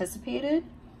had anticipated.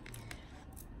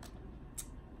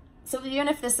 So even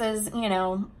if this is,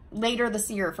 later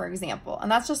this year, for example, and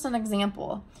that's just an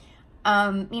example,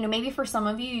 maybe for some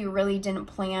of you, you really didn't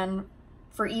plan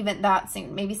for even that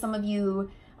soon. Maybe some of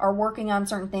you are working on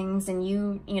certain things and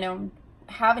you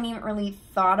haven't even really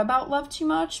thought about love too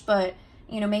much, but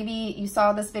maybe you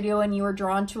saw this video and you were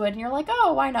drawn to it and you're like,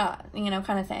 oh, why not?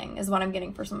 Kind of thing is what I'm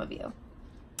getting for some of you.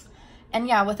 And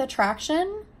yeah, with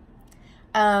attraction,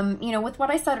 with what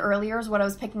I said earlier is what I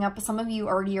was picking up. Some of you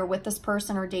already are with this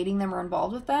person or dating them or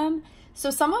involved with them.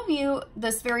 So some of you,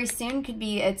 this very soon could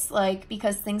be, it's like,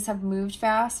 because things have moved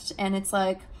fast and it's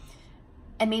like,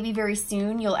 and maybe very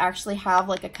soon you'll actually have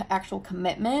like a actual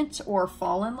commitment or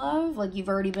fall in love. Like you've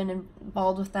already been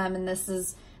involved with them, and this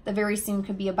is, the very soon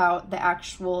could be about the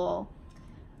actual,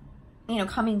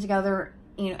 coming together,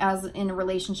 as in a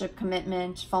relationship,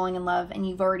 commitment, falling in love, and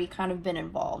you've already kind of been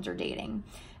involved or dating.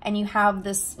 And you have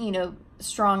this,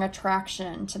 strong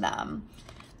attraction to them.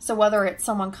 So whether it's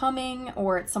someone coming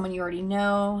or it's someone you already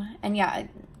know, and yeah,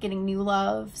 getting new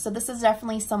love. So this is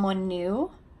definitely someone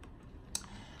new.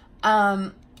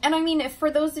 And I mean, if for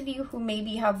those of you who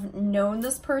maybe have known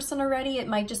this person already, it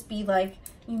might just be like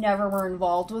you never were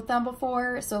involved with them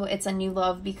before. So it's a new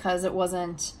love because it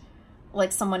wasn't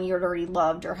like someone you had already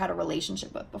loved or had a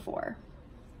relationship with before.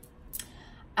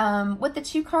 With the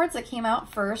 2 cards that came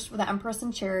out first, with the Empress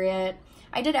and Chariot,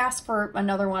 I did ask for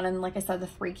another one, and like I said, the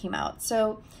 3 came out.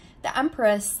 So the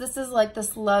Empress, this is like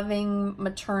this loving,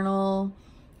 maternal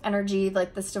energy,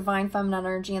 like this divine feminine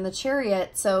energy, and the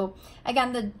Chariot. So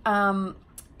again,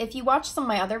 if you watch some of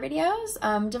my other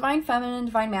videos, divine feminine,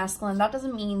 divine masculine, that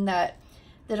doesn't mean that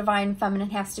the divine feminine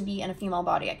has to be in a female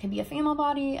body. It could be a female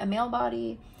body, a male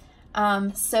body.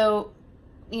 So,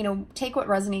 take what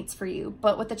resonates for you.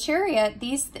 But with the Chariot,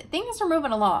 these things are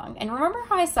moving along. And remember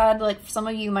how I said, like, some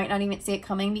of you might not even see it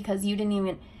coming because you didn't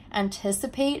even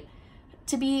anticipate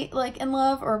to be, like, in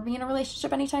love or be in a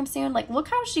relationship anytime soon? Like, look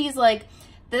how she's, like,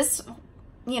 this,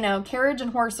 carriage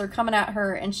and horse are coming at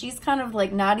her, and she's kind of,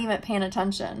 like, not even paying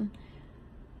attention.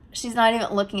 She's not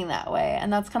even looking that way.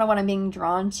 And that's kind of what I'm being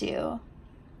drawn to.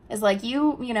 Is like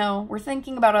we're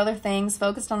thinking about other things,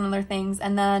 focused on other things,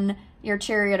 and then your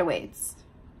Chariot awaits.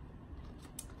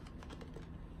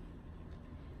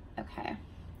 Okay.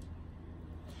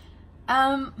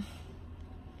 All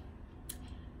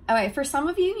right, for some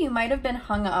of you, you might have been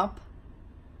hung up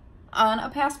on a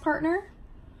past partner.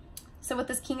 So with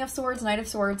this King of Swords, Knight of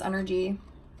Swords energy,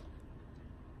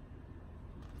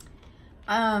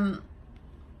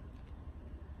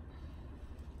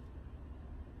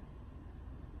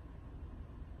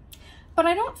 but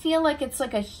I don't feel like it's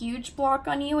like a huge block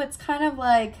on you. It's kind of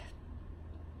like,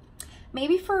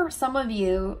 maybe for some of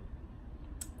you,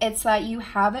 it's that you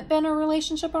haven't been in a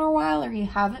relationship in a while, or you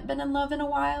haven't been in love in a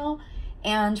while.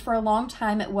 And for a long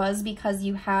time, it was because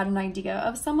you had an idea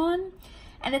of someone.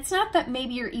 And it's not that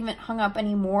maybe you're even hung up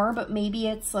anymore, but maybe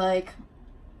it's like,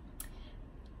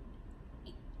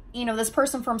 this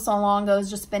person from so long ago has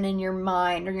just been in your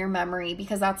mind or your memory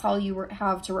because that's all you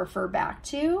have to refer back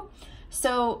to.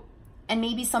 So, and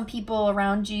maybe some people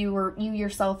around you or you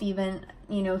yourself even,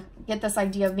 get this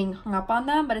idea of being hung up on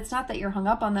them, but it's not that you're hung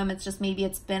up on them. It's just maybe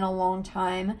it's been a long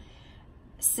time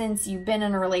since you've been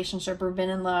in a relationship or been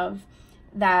in love,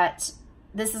 that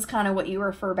this is kind of what you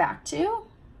refer back to.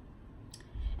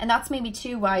 And that's maybe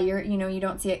too why you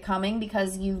don't see it coming,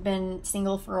 because you've been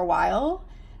single for a while,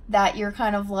 that you're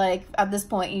kind of like, at this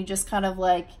point, you just kind of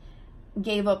like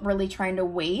gave up really trying to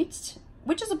wait,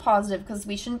 which is a positive, because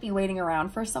we shouldn't be waiting around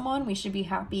for someone. We should be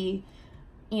happy,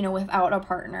 without a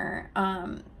partner.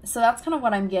 So that's kind of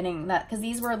what I'm getting, that, because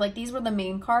these were the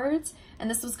main cards, and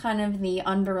this was kind of the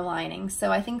underlining.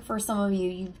 So I think for some of you,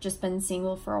 you've just been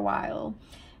single for a while,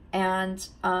 and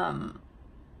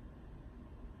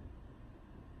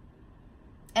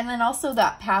then also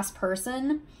that past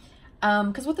person,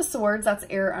 because with the swords, that's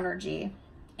air energy.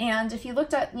 And if you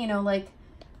looked at, like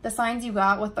the signs you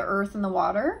got with the earth and the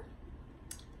water,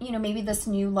 maybe this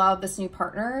new love, this new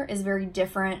partner is very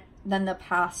different than the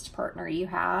past partner you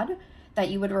had that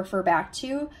you would refer back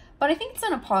to. but I think it's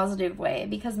in a positive way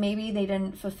because maybe they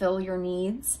didn't fulfill your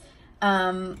needs.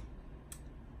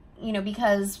 You know,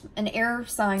 because an air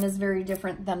sign is very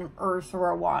different than an earth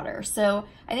or a water. So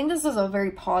I think this is a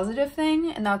very positive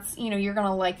thing, and that's, you know, you're going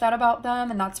to like that about them,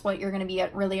 and that's what you're going to be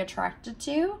really attracted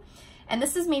to. And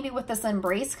this is maybe what this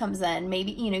embrace comes in.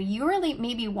 Maybe, you know, you really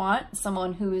maybe want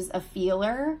someone who's a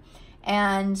feeler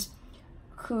and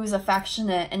who's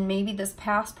affectionate, and maybe this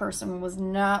past person was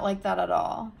not like that at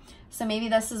all. So maybe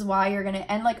this is why you're going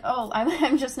to, and like, oh,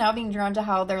 I'm just now being drawn to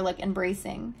how they're like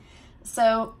embracing.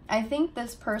 So I think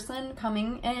this person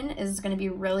coming in is going to be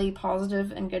really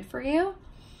positive and good for you,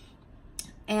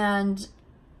 and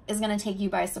is going to take you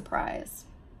by surprise.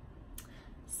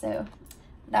 So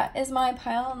that is my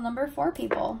pile number 4,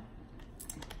 people.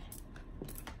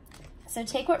 So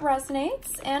take what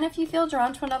resonates, and if you feel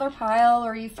drawn to another pile,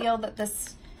 or you feel that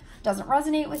this doesn't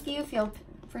resonate with you, feel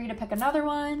free to pick another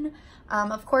one.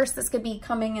 Of course, this could be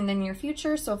coming in the near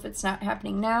future, so if it's not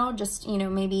happening now, just, you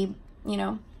know, maybe, you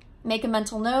know, make a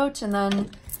mental note, and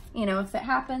then, you know, if it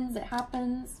happens, it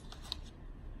happens.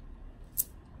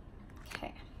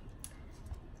 Okay.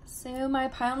 So my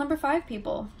pile number 5,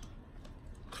 people.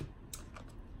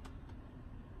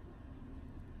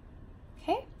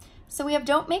 Okay. So we have,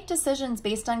 don't make decisions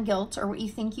based on guilt or what you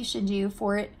think you should do,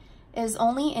 for it is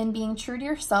only in being true to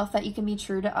yourself that you can be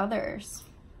true to others.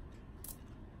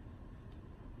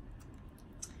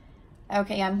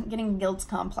 Okay, I'm getting guilt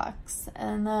complex.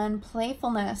 And then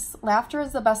playfulness. Laughter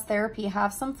is the best therapy.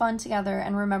 Have some fun together,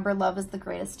 and remember, love is the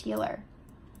greatest healer.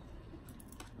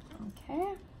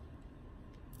 Okay.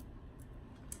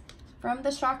 From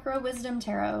the Chakra Wisdom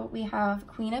Tarot, we have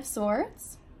Queen of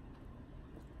Swords.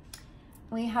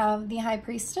 We have the High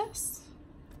Priestess.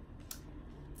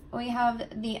 We have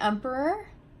the Emperor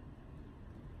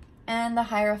and the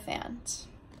Hierophant.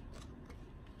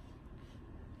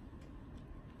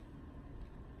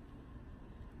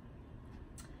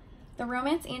 The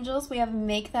Romance Angels, we have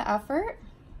Make the Effort,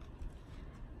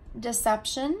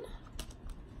 Deception,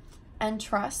 and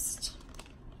Trust.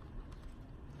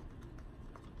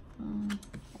 Let's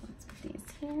put these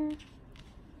here.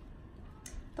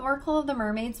 The Oracle of the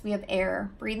Mermaids, we have Air,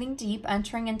 breathing deep,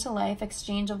 entering into life,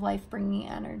 exchange of life-bringing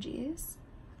energies.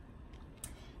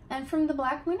 And from the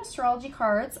Black Moon Astrology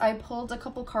cards, I pulled a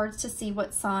couple cards to see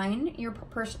what sign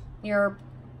your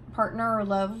partner or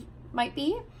love might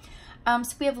be.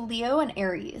 So we have Leo and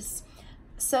Aries.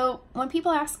 So when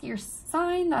people ask your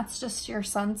sign, that's just your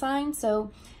sun sign.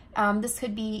 So this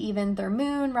could be even their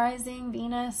moon, rising,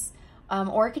 Venus,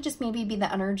 or it could just maybe be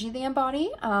the energy they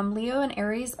embody. Leo and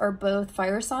Aries are both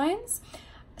fire signs.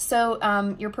 So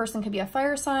your person could be a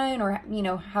fire sign, or, you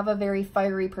know, have a very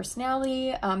fiery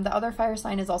personality. The other fire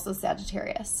sign is also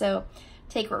Sagittarius. So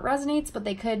take what resonates, but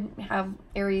they could have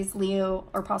Aries, Leo,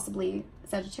 or possibly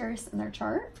Sagittarius in their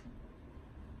chart.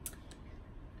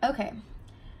 Okay,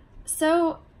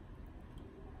 so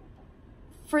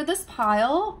for this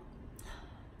pile,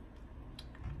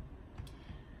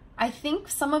 I think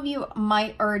some of you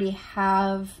might already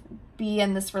be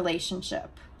in this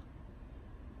relationship.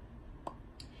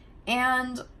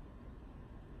 And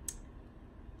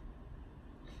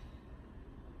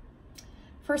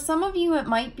for some of you, it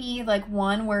might be like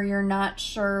one where you're not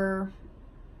sure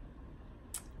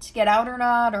to get out or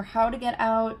not, or how to get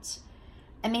out.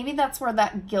 And maybe that's where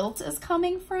that guilt is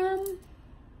coming from.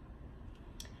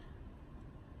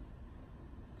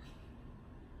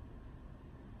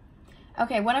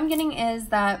 Okay, what I'm getting is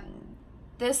that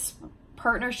this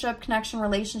partnership, connection,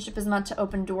 relationship is meant to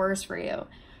open doors for you.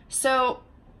 So,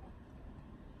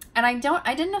 and I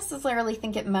didn't necessarily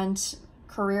think it meant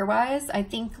career-wise. I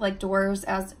think like doors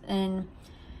as in,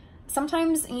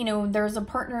 sometimes, you know, there's a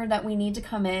partner that we need to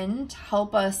come in to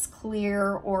help us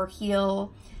clear or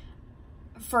heal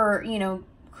for, you know,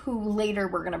 who later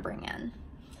we're going to bring in.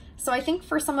 So I think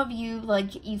for some of you,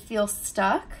 like, you feel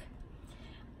stuck,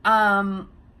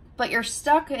 but you're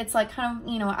stuck, it's like kind of,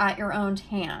 you know, at your own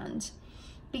hand,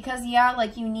 because yeah,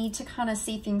 like you need to kind of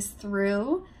see things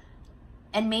through,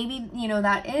 and maybe, you know,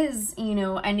 that is, you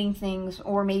know, ending things,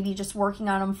 or maybe just working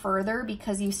on them further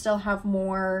because you still have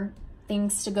more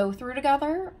things to go through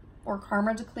together, or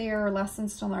karma to clear, or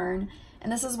lessons to learn.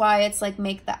 And this is why it's like,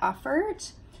 make the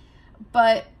effort.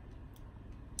 But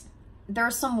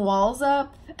there's some walls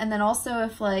up, and then also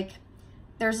if like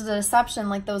there's a deception,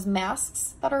 like those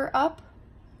masks that are up,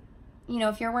 you know,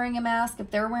 if you're wearing a mask,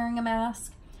 if they're wearing a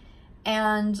mask,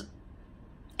 and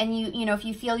you know, if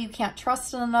you feel you can't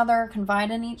trust in another,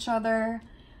 confide in each other,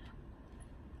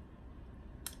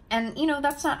 and you know,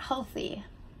 that's not healthy.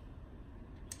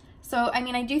 So I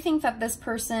mean, I do think that this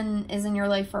person is in your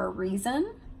life for a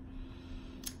reason.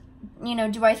 you know,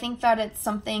 do I think that it's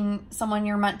someone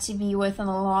you're meant to be with in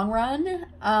the long run?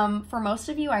 For most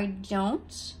of you, I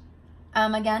don't.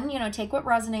 Again, you know, take what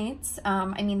resonates.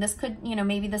 I mean, this could, you know,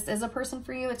 maybe this is a person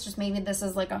for you. It's just maybe this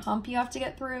is like a hump you have to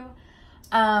get through.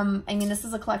 I mean, this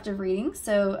is a collective reading.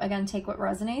 So again, take what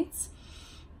resonates.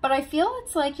 But I feel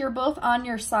it's like you're both on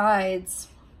your sides.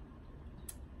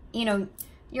 You know,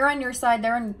 you're on your side,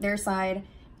 they're on their side.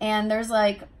 And there's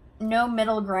like no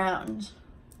middle ground.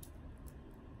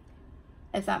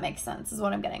 If that makes sense, is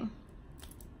what I'm getting.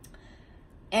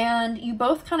 And you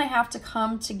both kind of have to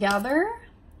come together.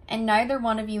 And neither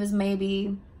one of you is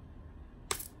maybe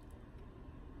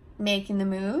making the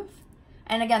move.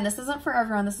 And again, this isn't for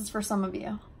everyone. This is for some of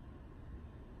you.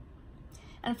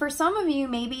 And for some of you,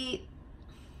 maybe,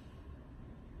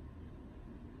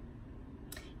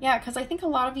 yeah, because I think a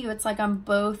lot of you, it's like on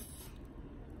both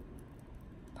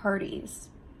parties.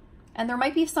 And there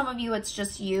might be some of you, it's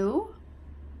just you.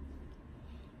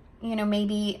 You know,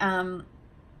 maybe,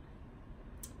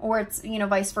 or it's, you know,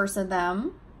 vice versa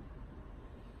them.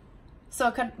 So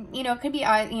it could, you know, it could be,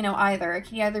 you know, either. It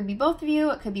could either be both of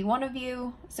you, it could be one of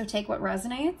you. So take what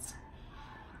resonates.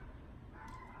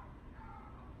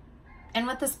 And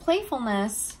with this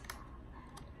playfulness,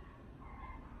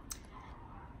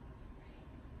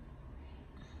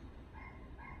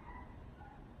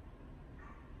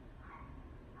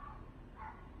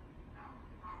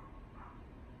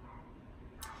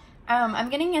 I'm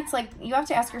getting, it's like, you have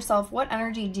to ask yourself, what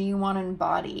energy do you want to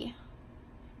embody?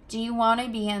 Do you want to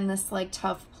be in this like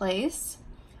tough place,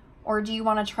 or do you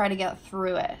want to try to get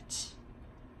through it?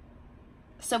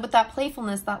 So with that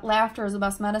playfulness, that laughter is the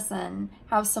best medicine.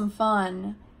 Have some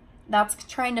fun. That's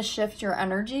trying to shift your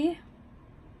energy.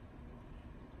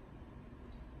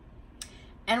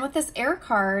 And with this air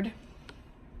card,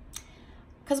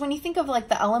 because when you think of like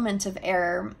the element of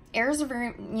air, air is a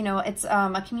very, you know, it's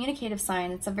a communicative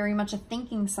sign. It's a very much a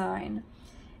thinking sign.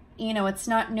 You know, it's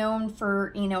not known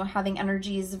for, you know, having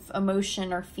energies of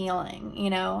emotion or feeling, you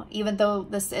know, even though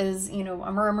this is, you know,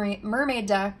 a mermaid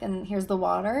deck and here's the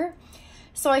water.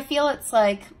 So I feel it's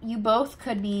like you both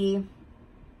could be,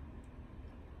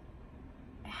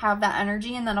 have that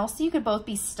energy, and then also you could both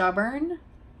be stubborn.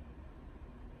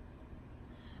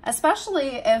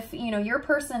 Especially if, you know, your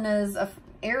person is a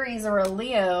Aries or a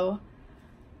Leo.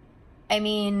 I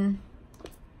mean,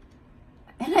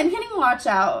 and I'm getting watch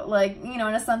out, like, you know,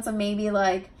 in a sense of maybe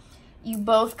like you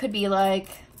both could be like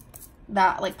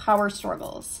that, like power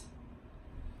struggles.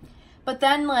 But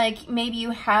then like maybe you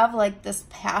have like this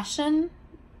passion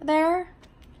there.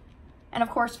 And of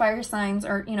course, fire signs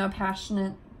are, you know,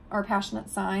 passionate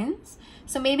signs.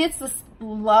 So maybe it's this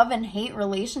love and hate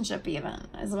relationship even,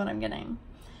 is what I'm getting.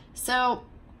 So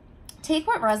take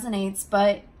what resonates,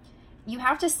 but you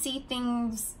have to see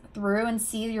things through and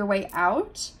see your way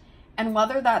out. And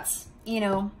whether that's, you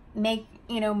know,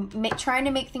 trying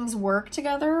to make things work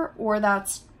together, or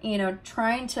that's, you know,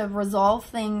 trying to resolve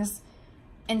things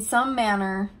in some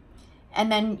manner,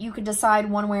 and then you could decide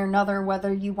one way or another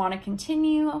whether you want to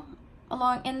continue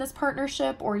along in this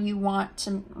partnership or you want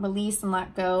to release and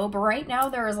let go. But right now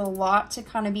there is a lot to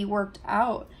kind of be worked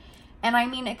out. And I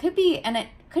mean, it could be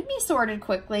sorted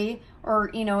quickly,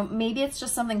 or, you know, maybe it's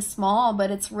just something small,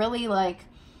 but it's really like,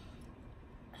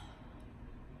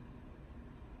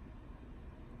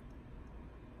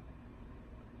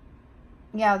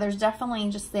 yeah, there's definitely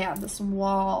just, yeah, this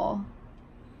wall.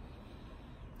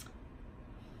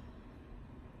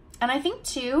 And I think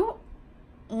too,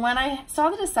 when I saw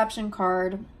the deception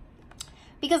card,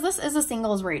 because this is a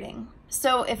singles reading.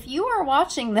 So if you are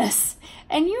watching this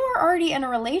and you are already in a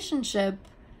relationship,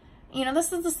 you know,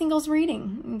 this is a singles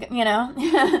reading, you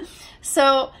know?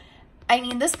 So, I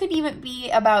mean, this could even be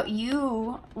about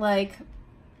you, like,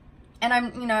 and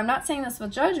I'm not saying this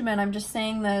with judgment. I'm just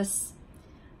saying this,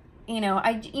 you know,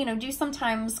 I do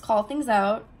sometimes call things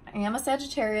out. I am a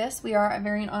Sagittarius. We are a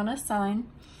very honest sign.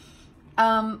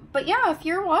 But yeah, if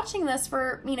you're watching this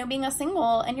for, you know, being a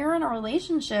single and you're in a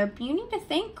relationship, you need to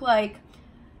think like,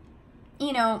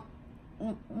 you know,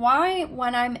 why,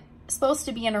 when I'm supposed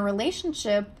to be in a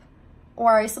relationship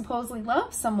or I supposedly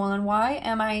love someone, why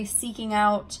am I seeking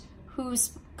out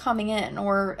who's coming in,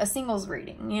 or a singles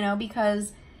reading, you know?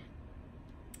 Because,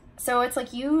 so it's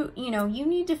like you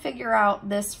need to figure out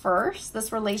this first,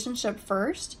 this relationship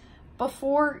first,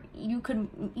 before you could,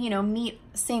 you know, meet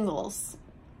singles.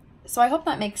 So I hope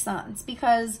that makes sense,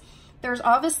 because there's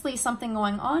obviously something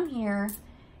going on here,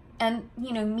 and,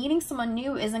 you know, meeting someone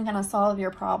new isn't going to solve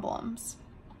your problems.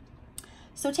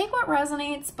 So take what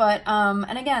resonates, but,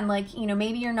 and again, like, you know,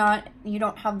 maybe you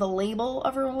don't have the label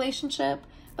of a relationship,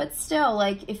 but still,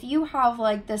 like, if you have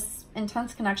like this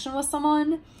intense connection with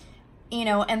someone, you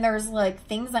know, and there's like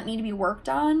things that need to be worked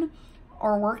on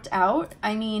or worked out,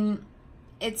 I mean,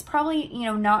 it's probably, you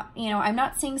know, not, you know, I'm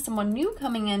not seeing someone new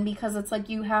coming in because it's like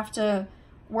you have to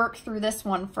work through this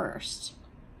one first.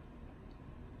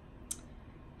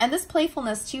 And this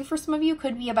playfulness too, for some of you,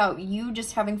 could be about you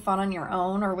just having fun on your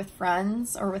own or with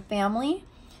friends or with family.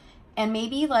 And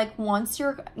maybe like once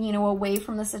you're, you know, away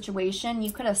from the situation,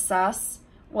 you could assess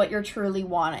what you're truly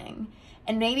wanting.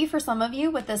 And maybe for some of you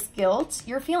with this guilt,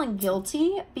 you're feeling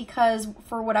guilty because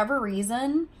for whatever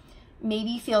reason,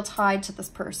 maybe you feel tied to this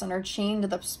person or chained to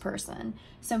this person.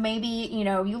 So maybe, you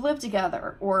know, you live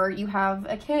together or you have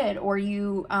a kid or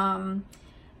you,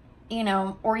 you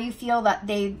know, or you feel that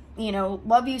they, you know,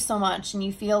 love you so much and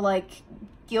you feel like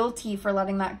guilty for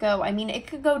letting that go. I mean, it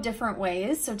could go different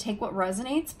ways, so take what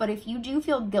resonates. But if you do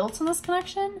feel guilt in this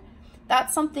connection,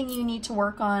 that's something you need to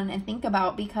work on and think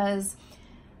about, because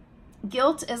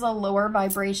guilt is a lower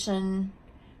vibration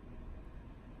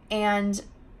and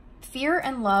fear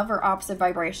and love are opposite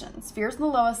vibrations. Fear's the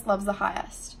lowest, love's the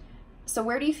highest. So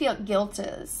where do you feel guilt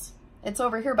is? It's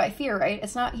over here by fear, right?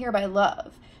 It's not here by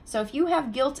love. So if you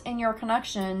have guilt in your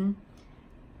connection,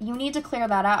 you need to clear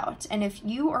that out. And if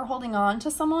you are holding on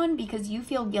to someone because you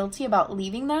feel guilty about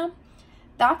leaving them,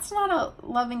 that's not a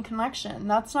loving connection.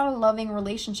 That's not a loving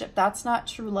relationship. That's not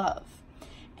true love.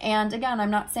 And again,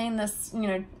 I'm not saying this,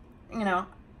 you know,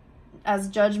 as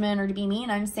judgment or to be mean.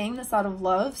 I'm saying this out of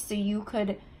love so you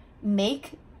could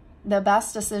make the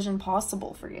best decision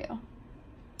possible for you.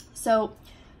 So,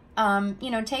 you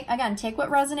know, take what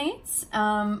resonates.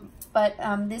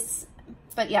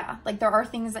 But yeah, like there are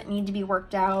things that need to be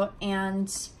worked out. And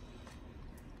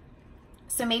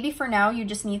so maybe for now you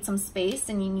just need some space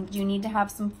and you need to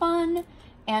have some fun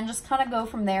and just kind of go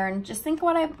from there and just think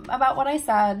about what I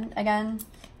said. Again,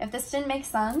 if this didn't make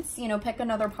sense, you know, pick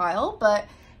another pile. But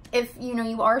if, you know,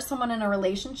 you are someone in a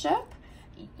relationship,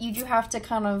 you do have to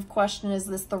kind of question, is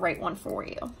this the right one for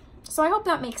you? So I hope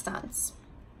that makes sense.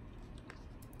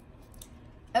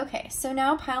 Okay, so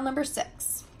now pile number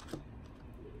 6.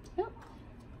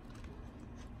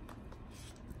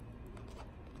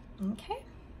 Okay,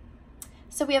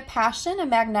 so we have passion, a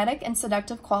magnetic and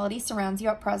seductive quality surrounds you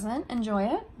at present. Enjoy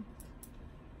it.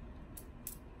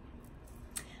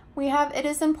 We have, it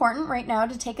is important right now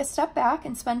to take a step back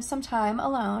and spend some time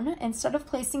alone. Instead of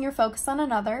placing your focus on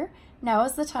another, now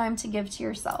is the time to give to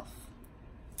yourself.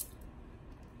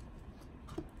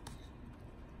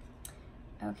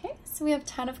 Okay, so we have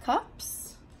 10 of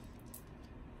Cups,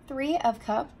 3 of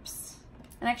Cups,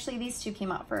 and actually these two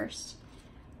came out first.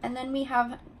 And then we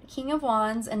have King of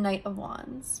Wands and Knight of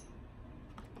Wands.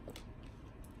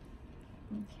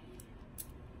 Okay.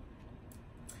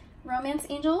 Romance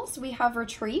angels, we have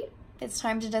Retreat. It's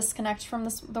time to disconnect from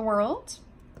the world.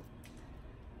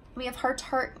 We have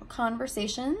heart-to-heart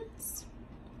conversations.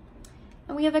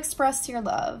 And we have Express your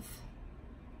love.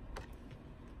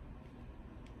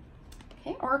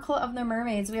 Okay, Oracle of the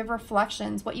Mermaids, we have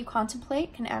Reflections. What you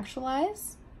contemplate can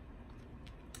actualize.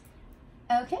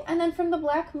 Okay, and then from the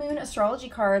Black Moon astrology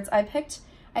cards, I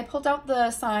pulled out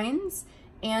the signs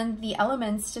and the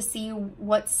elements to see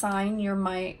what sign your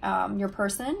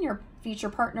person, your future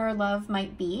partner, love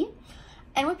might be.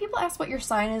 And when people ask what your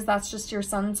sign is, that's just your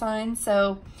sun sign.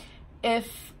 So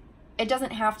if it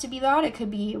doesn't have to be that, it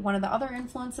could be one of the other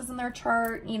influences in their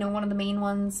chart, you know, one of the main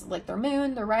ones like their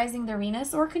moon, their rising, their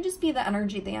Venus, or it could just be the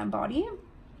energy they embody.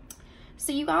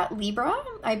 So you got Libra,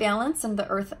 I balance, and the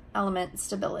earth element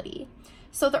stability.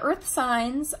 So the earth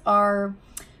signs are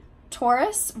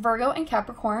Taurus, Virgo, and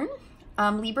Capricorn.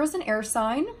 Libra's an air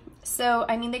sign. So,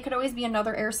 I mean, they could always be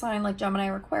another air sign like Gemini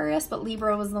or Aquarius, but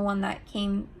Libra was the one that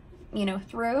came, you know,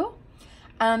 through.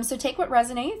 So take what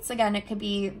resonates. Again, it could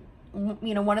be,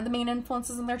 you know, one of the main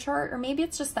influences in their chart, or maybe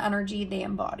it's just the energy they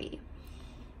embody.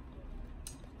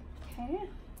 Okay.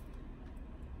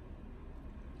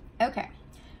 Okay.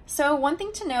 So one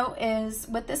thing to note is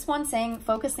with this one saying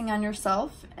focusing on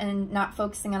yourself and not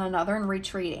focusing on another and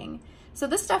retreating. So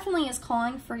this definitely is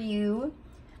calling for you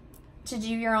to do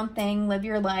your own thing, live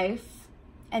your life,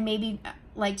 and maybe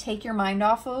like take your mind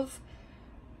off of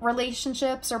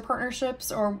relationships or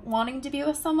partnerships or wanting to be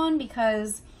with someone,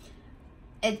 because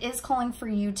it is calling for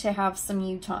you to have some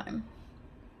you time.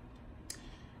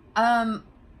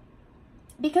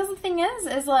 Because the thing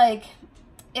is like,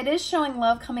 it is showing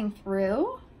love coming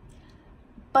through,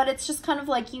 but it's just kind of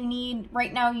like you need,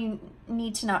 right now you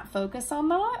need to not focus on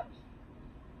that.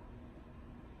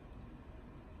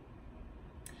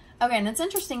 Okay, and it's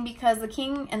interesting because the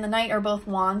King and the Knight are both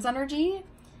Wands energy.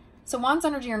 So Wands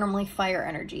energy are normally fire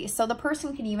energy. So the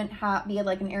person could even be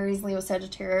like an Aries, Leo,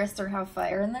 Sagittarius, or have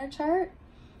fire in their chart.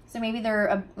 So maybe they're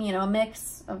a, you know, a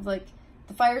mix of like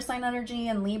the fire sign energy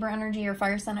and Libra energy, or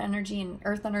fire sign energy and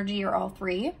earth energy, or all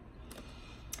three.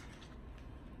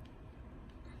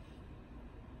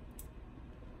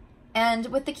 And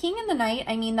with the king in the night,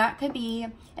 I mean, that could be,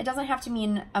 it doesn't have to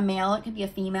mean a male, it could be a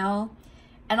female.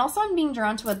 And also I'm being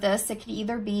drawn to with this, it could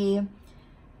either be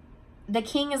the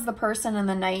king is the person and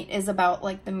the knight is about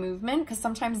like the movement, because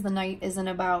sometimes the knight isn't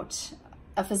about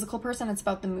a physical person, it's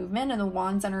about the movement, and the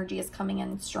wand's energy is coming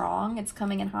in strong, it's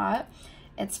coming in hot,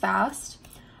 it's fast.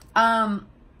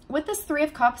 With this 3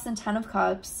 of Cups and 10 of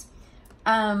Cups,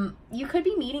 you could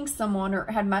be meeting someone or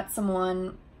had met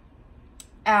someone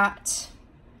at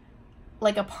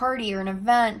like a party or an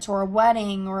event or a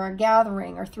wedding or a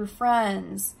gathering or through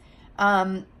friends,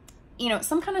 you know,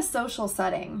 some kind of social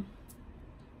setting.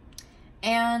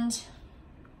 And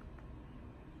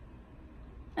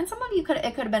some of you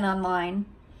it could have been online.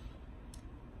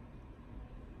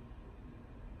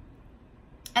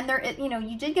 And there, you know,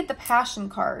 you did get the Passion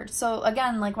card. So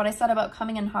again, like what I said about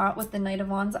coming in hot with the Knight of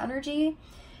Wands energy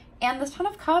and the 10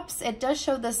 of Cups, it does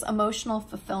show this emotional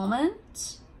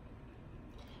fulfillment.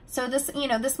 So this, you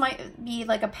know, this might be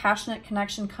like a passionate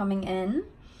connection coming in.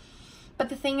 But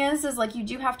the thing is like you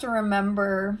do have to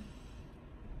remember,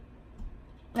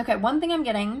 okay, one thing I'm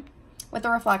getting with the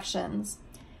reflections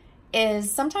is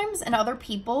sometimes in other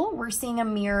people, we're seeing a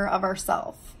mirror of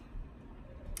ourselves.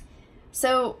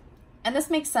 So, and this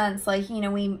makes sense, like, you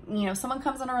know, someone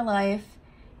comes in our life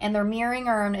and they're mirroring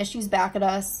our own issues back at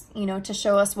us, you know, to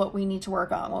show us what we need to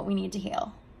work on, what we need to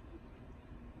heal.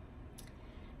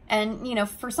 And, you know,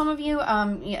 for some of you,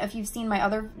 if you've seen my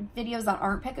other videos that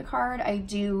aren't pick a card, I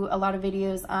do a lot of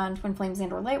videos on twin flames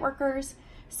and or light workers.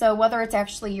 So whether it's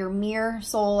actually your mirror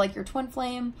soul, like your twin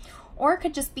flame, or it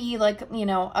could just be like, you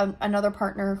know, another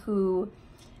partner who,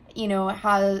 you know,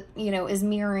 is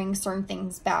mirroring certain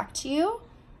things back to you.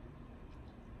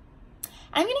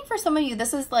 I'm getting for some of you,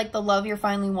 this is like the love you're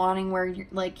finally wanting, where you're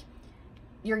like,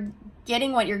 you're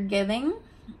getting what you're giving.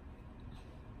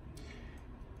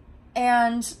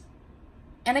 And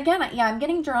again, yeah, I'm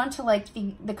getting drawn to like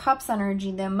the Cups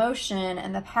energy, the emotion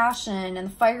and the passion and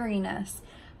the fieriness.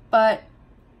 But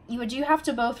you do have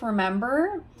to both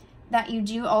remember that you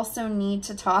do also need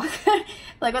to talk,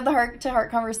 like with the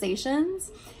heart-to-heart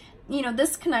conversations. You know,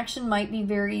 this connection might be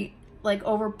very like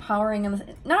overpowering,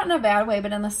 not in a bad way,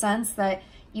 but in the sense that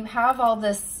you have all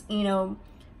this, you know,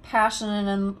 passion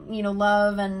and, you know,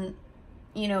 love and,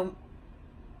 you know,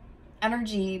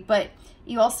 energy, but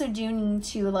you also do need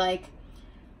to like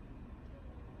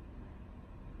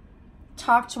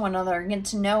talk to one another, get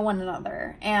to know one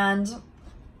another. And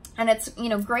it's, you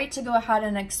know, great to go ahead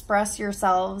and express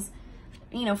yourselves,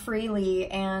 you know, freely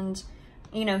and,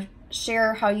 you know,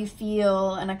 share how you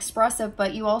feel and express it,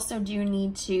 but you also do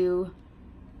need to,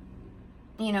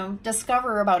 you know,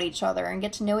 discover about each other and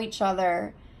get to know each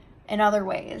other in other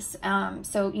ways.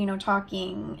 So, you know,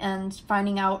 talking and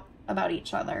finding out about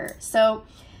each other. So,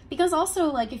 because also,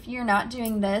 like, if you're not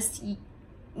doing this,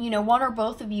 you know, one or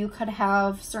both of you could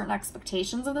have certain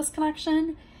expectations of this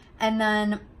connection. And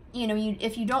then, you know,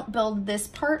 if you don't build this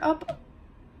part up,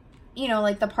 you know,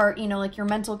 like the part, you know, like your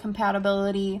mental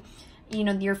compatibility, you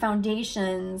know, your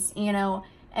foundations, you know,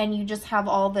 and you just have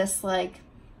all this like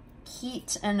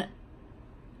heat and,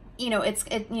 you know,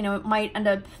 you know, it might end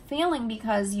up failing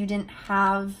because you didn't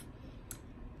have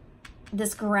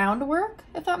this groundwork,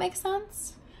 if that makes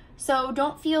sense. So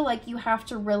don't feel like you have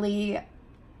to really,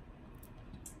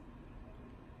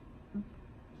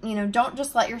 you know, don't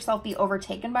just let yourself be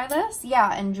overtaken by this.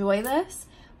 Yeah, enjoy this,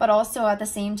 but also at the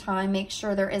same time, make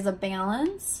sure there is a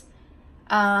balance.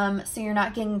 So you're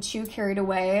not getting too carried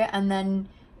away. And then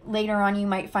later on, you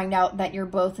might find out that you're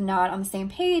both not on the same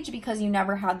page because you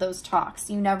never had those talks.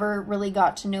 You never really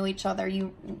got to know each other.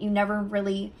 You never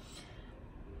really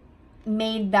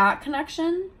made that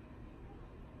connection.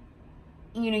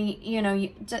 You know,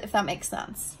 if that makes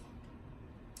sense.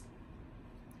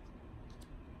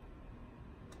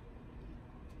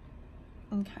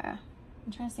 Okay,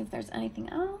 I'm trying to see if there's anything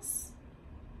else.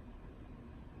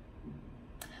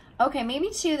 Okay, maybe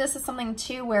too, this is something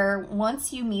too where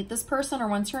once you meet this person or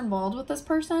once you're involved with this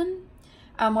person,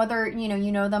 whether,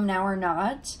 you know them now or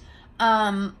not,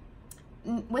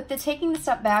 with the taking the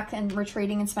step back and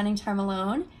retreating and spending time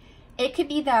alone, it could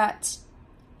be that,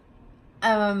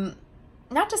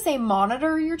 not to say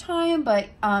monitor your time, but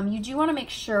you do want to make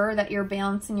sure that you're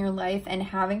balancing your life and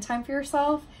having time for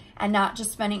yourself and not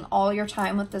just spending all your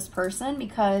time with this person,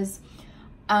 because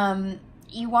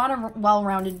you want a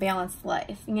well-rounded, balanced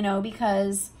life, you know,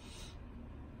 because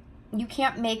you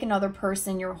can't make another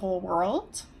person your whole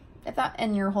world,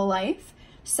 in your whole life.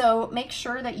 So make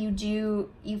sure that you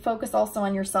focus also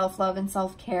on your self-love and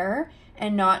self-care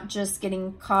and not just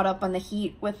getting caught up on the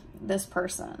heat with this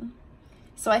person.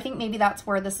 So I think maybe that's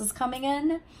where this is coming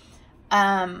in,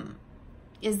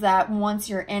 is that once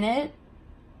you're in it,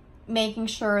 making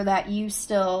sure that you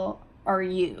still are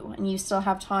you, and you still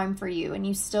have time for you, and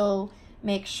you still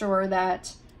make sure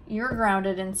that you're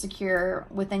grounded and secure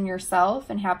within yourself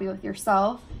and happy with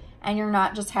yourself, and you're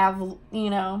not just have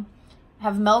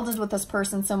melded with this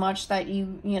person so much that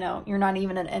you're not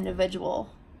even an individual.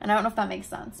 And I don't know if that makes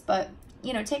sense, but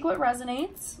take what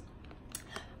resonates.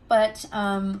 But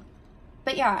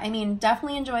yeah, I mean,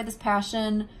 definitely enjoy this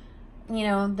passion,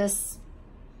 this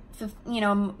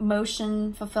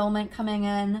emotion fulfillment coming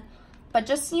in, but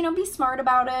just be smart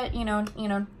about it.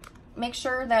 Make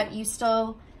sure that you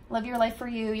still live your life for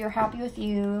you, you're happy with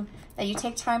you, that you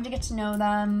take time to get to know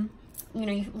them,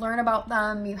 you learn about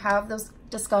them, you have those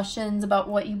discussions about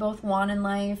what you both want in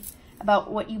life,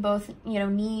 about what you both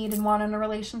need and want in a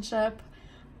relationship.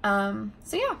 So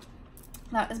yeah,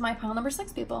 that is my pile number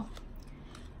 6, people.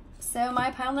 So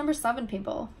my pile number 7,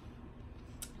 people,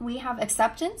 we have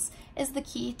acceptance is the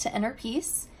key to inner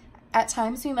peace. At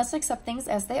times we must accept things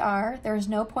as they are. There is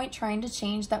no point trying to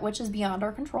change that which is beyond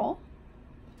our control.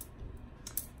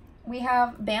 We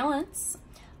have balance.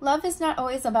 Love is not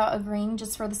always about agreeing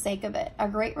just for the sake of it. A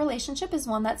great relationship is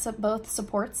one that both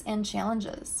supports and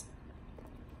challenges.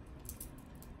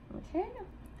 Okay,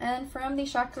 and from the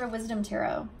Chakra Wisdom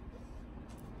Tarot,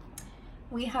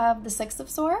 we have the 6 of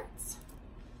Swords,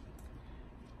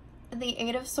 the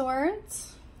 8 of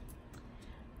Swords,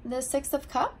 the 6 of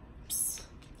Cups,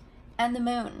 and the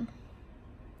Moon.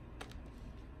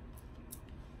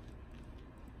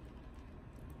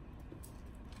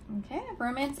 Okay,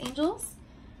 romance angels.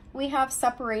 We have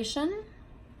separation,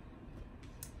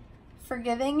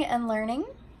 forgiving and learning,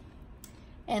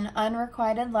 and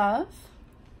unrequited love.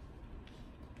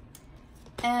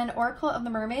 And Oracle of the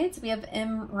Mermaids, we have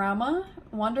M. Rama,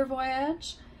 Wonder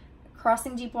Voyage,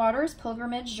 Crossing Deep Waters,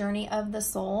 Pilgrimage, Journey of the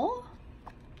Soul.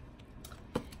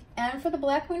 And for the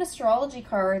Black Moon Astrology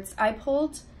cards, I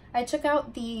took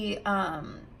out the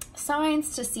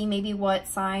signs to see maybe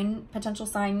what potential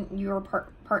sign your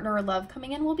partner or love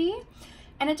coming in will be.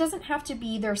 And it doesn't have to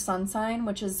be their sun sign,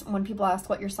 which is when people ask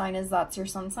what your sign is, that's your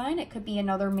sun sign. It could be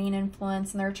another main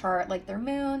influence in their chart, like their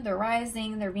moon, their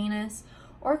rising, their Venus,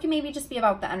 or it can maybe just be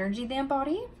about the energy they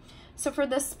embody. So for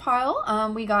this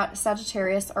pile, we got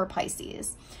Sagittarius or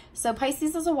Pisces. So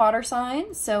Pisces is a water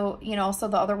sign. So, also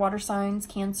the other water signs,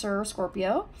 Cancer,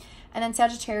 Scorpio. And then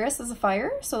Sagittarius is a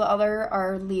fire. So the other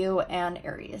are Leo and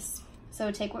Aries.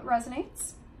 So take what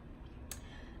resonates.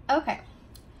 Okay.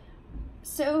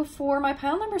 So for my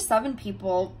pile number 7,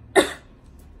 people,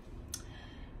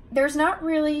 there's not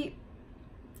really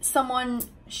someone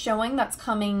showing that's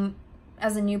coming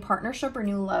as a new partnership or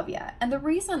new love yet. And the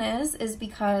reason is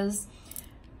because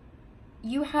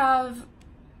you have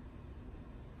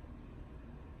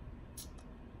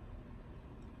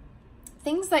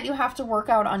things that you have to work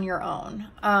out on your own.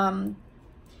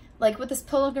 Like with this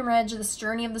pilgrimage, this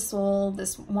journey of the soul,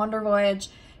 this wonder voyage,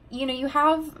 you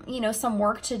have, some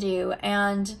work to do.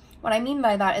 And what I mean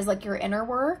by that is like your inner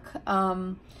work.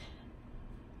 And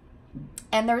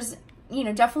there's,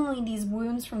 definitely these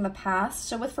wounds from the past.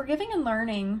 So with forgiving and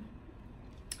learning,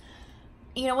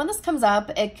 when this comes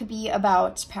up, it could be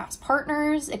about past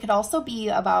partners. It could also be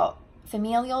about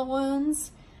familial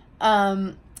wounds.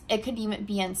 It could even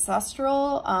be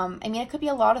ancestral. It could be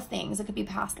a lot of things. It could be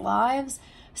past lives.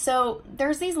 So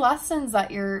there's these lessons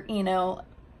that you're,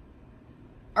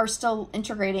 are still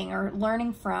integrating or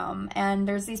learning from. And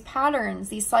there's these patterns,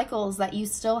 these cycles that you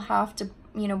still have to,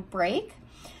 break.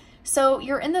 So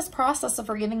you're in this process of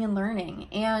forgiving and learning,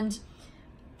 and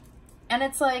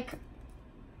it's like,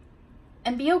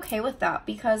 and be okay with that,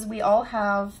 because we all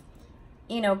have,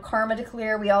 karma to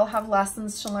clear. We all have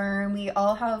lessons to learn. We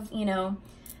all have,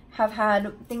 have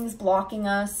had things blocking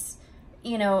us,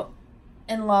 in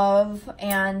love,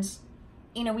 and,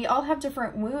 we all have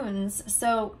different wounds.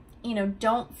 So,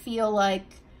 don't feel like,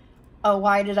 oh,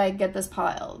 why did I get this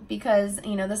pile? Because,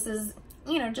 this is,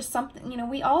 just something,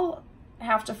 we all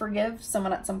have to forgive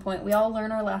someone at some point. We all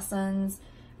learn our lessons.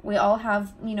 We all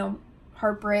have,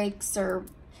 heartbreaks, or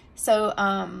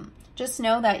so just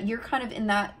know that you're kind of in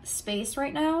that space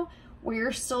right now where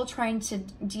you're still trying to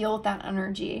deal with that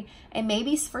energy. And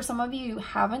maybe for some of you, you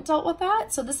haven't dealt with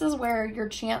that. So this is where your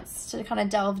chance to kind of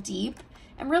delve deep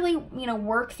and really,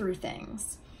 work through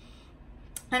things.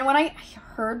 And when I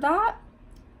heard that,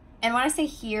 and when I say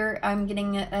here, I'm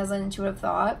getting it as an intuitive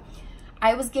thought,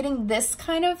 I was getting this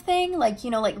kind of thing, like,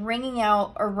 like wringing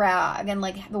out a rag and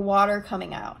like the water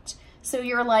coming out. So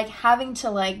you're like having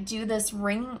to like do this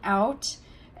wringing out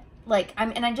like,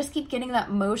 and I just keep getting that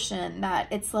motion that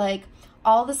it's like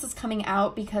all this is coming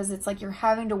out because it's like you're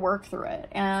having to work through it,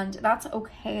 and that's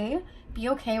okay. Be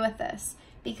okay with this,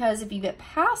 because if you get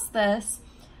past this,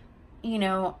 you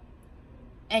know,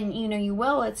 and you know you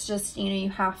will, it's just, you know, you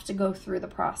have to go through the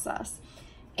process.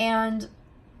 And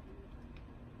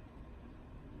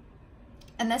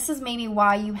this is maybe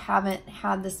why you haven't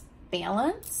had this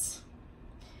balance,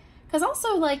 because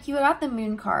also, like, you got the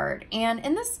moon card, and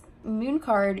in this moon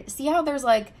card, see how there's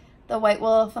like the white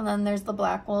wolf and then there's the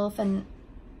black wolf, and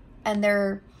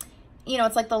they're, you know,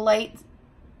 it's like the light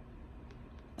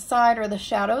side or the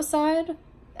shadow side.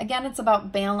 Again, it's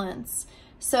about balance.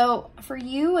 So for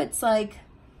you, it's like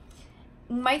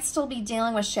you might still be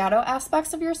dealing with shadow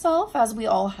aspects of yourself, as we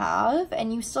all have,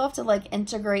 and you still have to like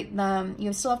integrate them.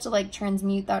 You still have to like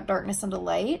transmute that darkness into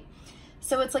light.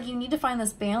 So it's like you need to find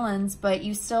this balance, but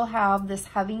you still have this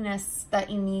heaviness that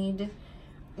you need,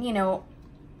 you know,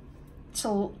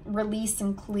 to release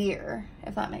and clear,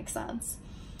 if that makes sense.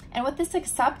 And with this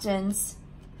acceptance,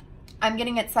 I'm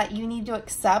getting it's that you need to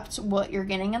accept what you're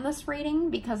getting in this reading,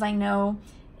 because I know,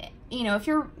 you know, if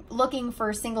you're looking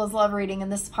for singles love reading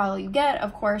and this pile you get,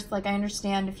 of course, like, I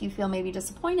understand if you feel maybe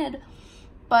disappointed,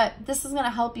 but this is going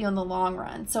to help you in the long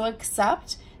run. So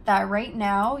accept that right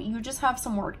now you just have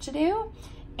some work to do,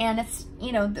 and it's,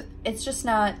 you know, it's just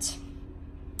not,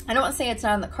 I don't want to say it's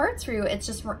not in the cards for you, it's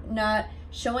just not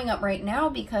showing up right now,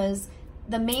 because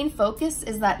the main focus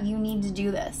is that you need to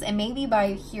do this. And maybe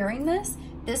by hearing this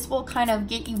will kind of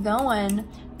get you going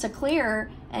to clear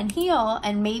and heal,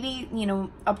 and maybe, you know,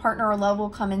 a partner or love will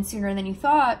come in sooner than you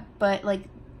thought. But like,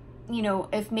 you know,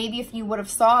 if you would have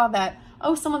saw that,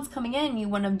 oh, someone's coming in, you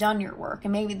wouldn't have done your work,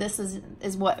 and maybe this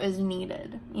is what is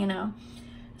needed, you know.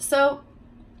 So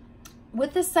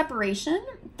with this separation,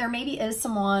 there maybe is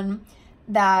someone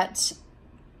that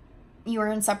you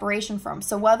are in separation from.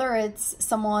 So whether it's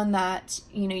someone that,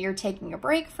 you know, you're taking a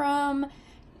break from,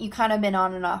 you kind of been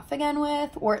on and off again with,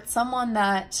 or it's someone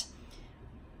that,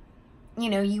 you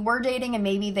know, you were dating and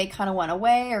maybe they kind of went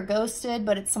away or ghosted,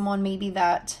 but it's someone maybe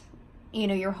that, you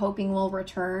know, you're hoping will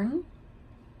return.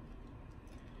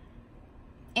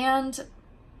 And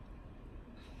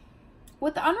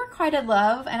with the unrequited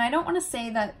love, and I don't want to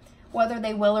say that whether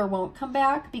they will or won't come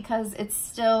back, because it's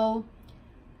still,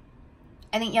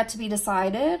 I think, yet to be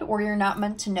decided, or you're not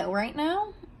meant to know right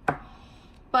now.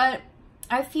 But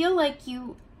I feel like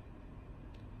you,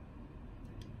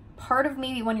 part of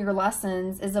maybe one of your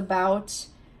lessons is about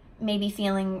maybe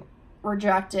feeling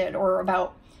rejected, or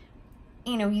about,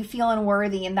 you know, you feel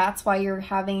unworthy, and that's why you're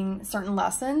having certain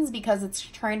lessons, because it's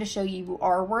trying to show you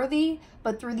are worthy.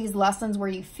 But through these lessons where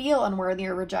you feel unworthy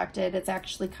or rejected, it's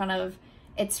actually kind of,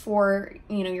 it's for,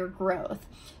 you know, your growth.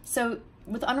 So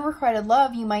with unrequited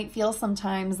love, you might feel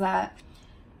sometimes that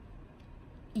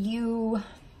you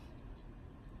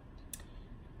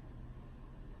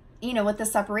know, with the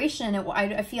separation,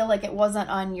 I feel like it wasn't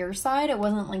on your side. It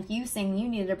wasn't like you saying you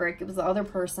needed a break. It was the other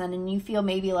person, and you feel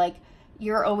maybe like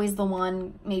you're always the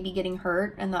one maybe getting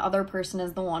hurt, and the other person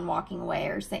is the one walking away,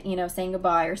 or you know, saying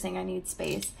goodbye, or saying I need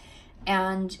space.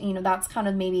 And, you know, that's kind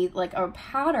of maybe like a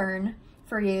pattern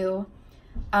for you.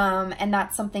 And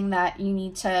that's something that you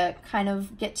need to kind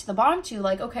of get to the bottom to,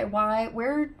 like, okay,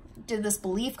 where did this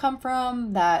belief come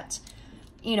from that,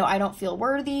 you know, I don't feel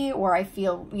worthy, or I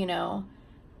feel, you know,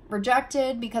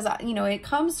 rejected, because, you know, it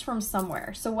comes from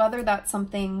somewhere. So whether that's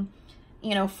something,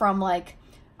 you know, from like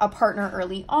a partner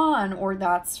early on, or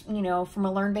that's, you know, from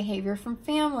a learned behavior from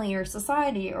family or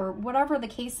society, or whatever the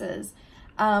case is.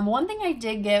 One thing I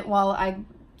did get while I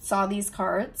saw these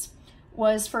cards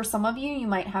was, for some of you, you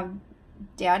might have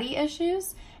daddy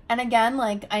issues. And again,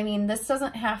 like, I mean, this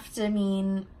doesn't have to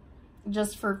mean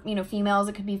just for, you know, females.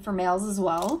 It could be for males as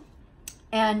well.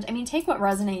 And I mean, take what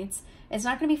resonates. It's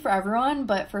not going to be for everyone,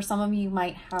 but for some of you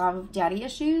might have daddy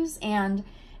issues. And,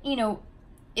 you know,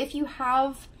 if you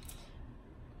have,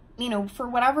 you know, for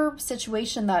whatever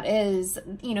situation that is,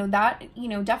 you know, that, you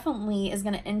know, definitely is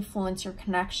going to influence your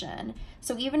connection.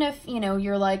 So even if, you know,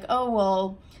 you're like, oh,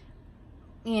 well,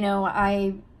 you know,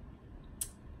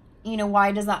 you know,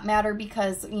 why does that matter?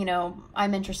 Because, you know,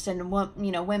 I'm interested in,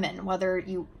 you know, women, whether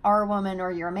you are a woman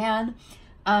or you're a man,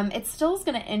 it still is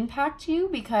going to impact you,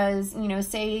 because, you know,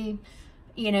 say,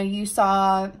 you know, you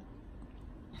saw,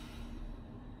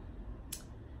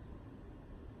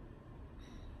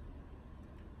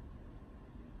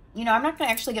 you know, I'm not going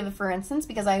to actually give it for instance,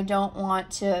 because I don't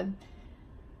want to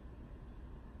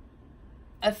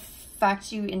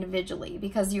affect you individually,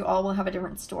 because you all will have a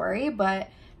different story. But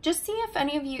just see if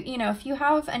any of you, you know, if you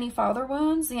have any father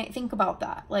wounds, think about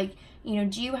that. Like, you know,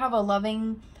 do you have a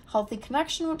loving, healthy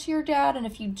connection to your dad? And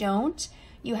if you don't,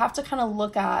 you have to kind of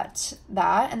look at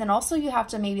that. And then also you have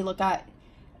to maybe look at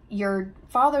your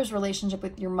father's relationship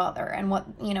with your mother and what,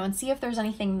 you know, and see if there's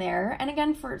anything there. And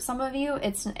again, for some of you,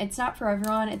 it's not for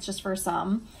everyone, it's just for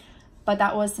some, but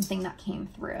that was something that came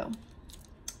through.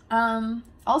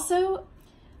 Also,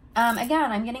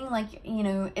 again, I'm getting like, you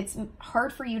know, it's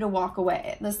hard for you to walk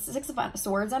away. The Six of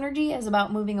Swords energy is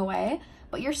about moving away,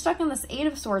 but you're stuck in this Eight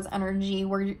of Swords energy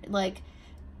where you're like,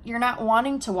 you're not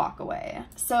wanting to walk away.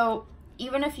 So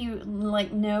even if you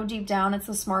like know deep down it's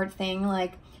a smart thing,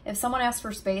 like if someone asked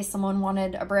for space, someone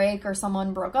wanted a break, or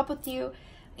someone broke up with you,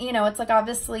 you know, it's like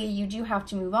obviously you do have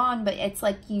to move on, but it's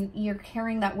like you're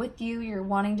carrying that with you. You're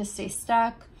wanting to stay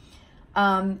stuck.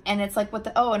 And it's like with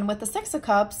the, oh, and with the Six of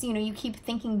Cups, you know, you keep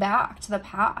thinking back to the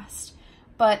past,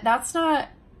 but that's not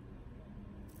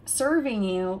serving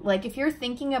you. Like if you're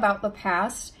thinking about the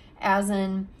past as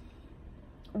in,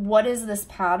 what is this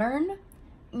pattern?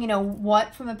 You know,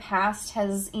 what from the past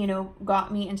has, you know,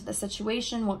 got me into the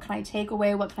situation? What can I take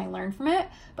away? What can I learn from it?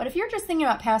 But if you're just thinking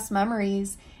about past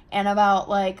memories and about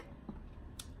like,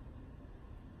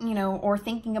 you know, or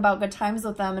thinking about good times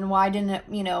with them and why didn't it,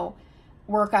 you know,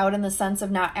 work out in the sense of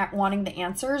not wanting the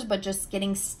answers, but just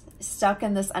getting stuck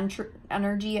in this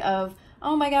energy of,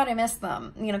 oh my God, I miss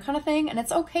them, you know, kind of thing. And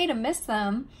it's okay to miss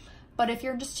them. But if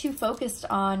you're just too focused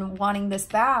on wanting this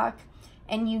back,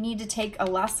 and you need to take a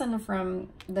lesson from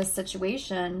this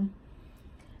situation,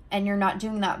 and you're not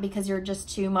doing that because you're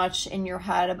just too much in your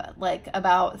head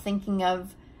about thinking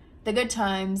of the good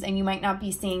times, and you might not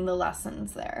be seeing the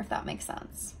lessons there, if that makes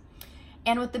sense.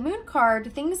 And with the Moon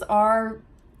card, things are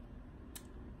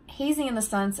hazy in the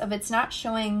sense of it's not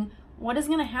showing what is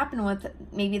going to happen with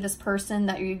maybe this person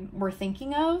that you were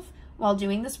thinking of while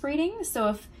doing this reading. So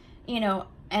if, you know,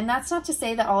 and that's not to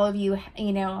say that all of you,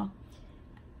 you know,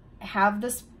 have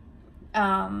this,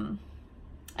 I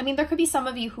mean, there could be some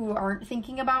of you who aren't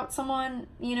thinking about someone,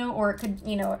 you know, or it could,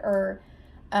 you know, or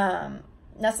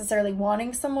necessarily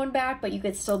wanting someone back, but you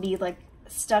could still be like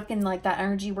stuck in like that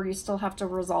energy where you still have to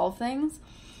resolve things.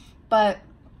 But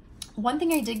one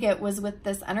thing I did get was with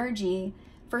this energy,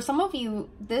 for some of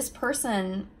you, this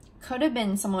person could have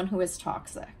been someone who is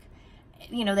toxic.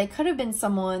 You know, they could have been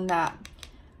someone that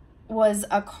was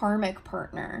a karmic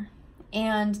partner.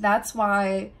 And that's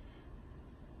why,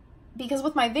 because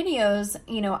with my videos,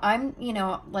 you know, I'm, you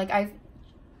know, like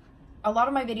a lot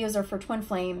of my videos are for twin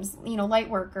flames, you know, light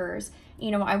workers,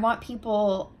 you know, I want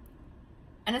people,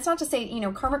 and it's not to say, you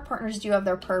know, karmic partners do have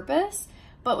their purpose,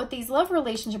 but with these love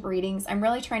relationship readings, I'm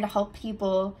really trying to help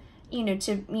people, you know,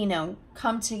 to, you know,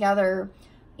 come together,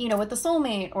 you know, with the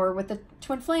soulmate or with the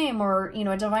twin flame or, you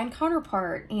know, a divine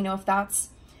counterpart, you know, if that's,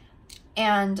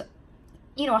 and,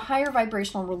 you know, a higher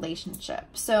vibrational relationship.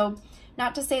 So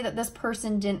not to say that this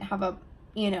person didn't have a,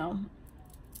 you know,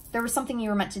 there was something you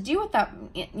were meant to do with that,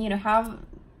 you know, have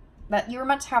that you were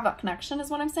meant to have that connection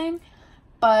is what I'm saying.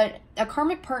 But a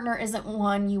karmic partner isn't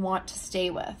one you want to stay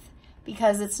with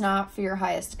because it's not for your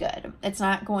highest good. It's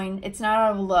not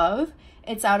out of love.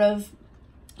 It's out of,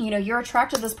 you know, you're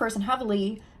attracted to this person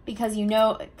heavily because you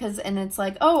know, and it's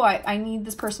like, oh, I need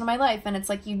this person in my life. And it's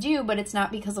like you do, but it's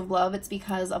not because of love. It's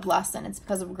because of lesson. It's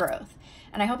because of growth.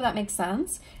 And I hope that makes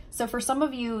sense. So for some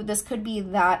of you, this could be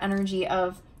that energy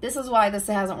of, this is why this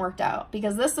hasn't worked out,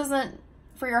 because this isn't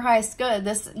for your highest good.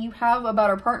 This, you have a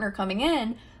better partner coming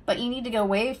in, but you need to go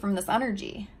away from this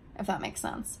energy, if that makes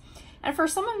sense. And for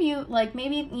some of you, like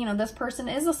maybe, you know, this person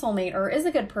is a soulmate or is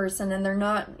a good person and they're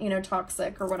not, you know,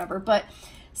 toxic or whatever, but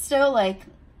still like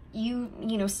you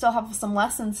know, still have some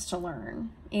lessons to learn,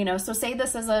 you know. So say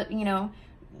this is a, you know,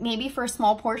 maybe for a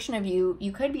small portion of you,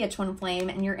 you could be a twin flame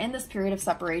and you're in this period of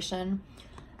separation,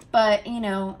 but, you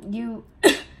know, you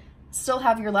still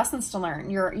have your lessons to learn.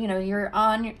 You're, you know, you're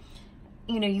on,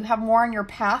 you know, you have more on your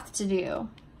path to do.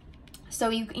 So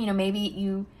you know, maybe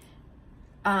you,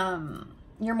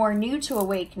 you're more new to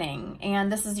awakening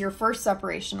and this is your first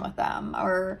separation with them,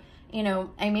 or, you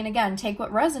know, I mean, again, take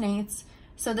what resonates.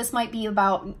 So this might be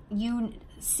about you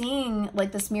seeing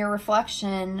like this mirror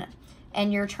reflection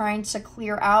and you're trying to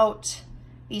clear out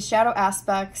these shadow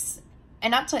aspects and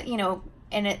not to, you know,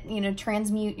 and it, you know,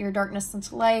 transmute your darkness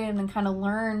into light and then kind of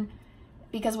learn,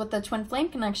 because with the twin flame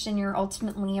connection, you're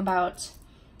ultimately about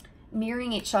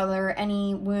mirroring each other,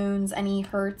 any wounds, any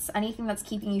hurts, anything that's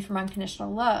keeping you from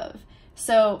unconditional love.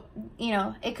 So, you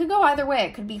know, it could go either way.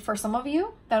 It could be for some of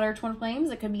you that are twin flames.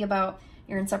 It could be about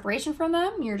you're in separation from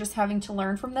them. You're just having to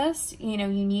learn from this. You know,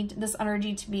 you need this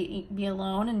energy to be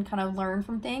alone and kind of learn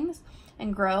from things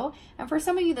and grow. And for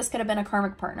some of you, this could have been a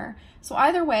karmic partner. So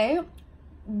either way,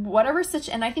 whatever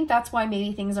and I think that's why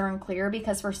maybe things are unclear,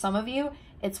 because for some of you,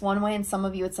 it's one way and some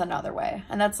of you, it's another way.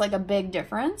 And that's like a big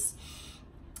difference.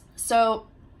 So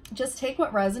just take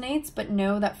what resonates, but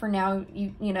know that for now,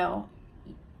 you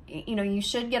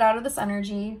should get out of this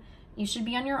energy. You should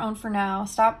be on your own for now.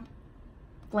 Stop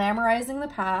glamorizing the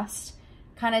past.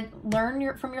 Kind of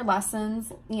learn from your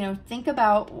lessons. Think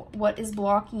about what is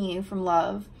blocking you from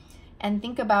love, and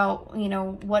think about,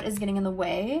 what is getting in the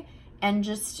way, and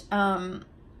just, and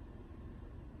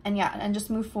just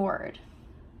move forward.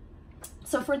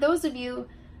 So for those of you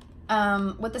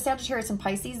with the Sagittarius and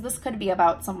Pisces, this could be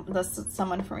about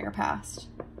someone from your past,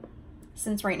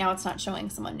 since right now it's not showing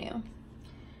someone new.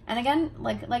 And again,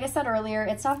 like I said earlier,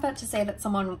 it's not that to say that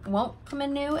someone won't come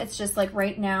in new. It's just like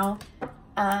right now,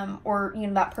 or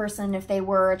that person, if they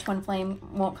were a twin flame,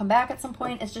 won't come back at some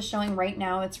point. It's just showing right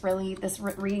now. It's really, this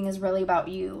reading is really about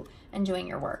you and doing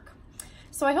your work.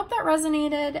 So I hope that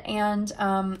resonated, and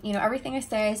everything I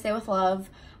say with love,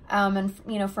 and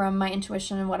from my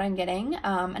intuition and what I'm getting.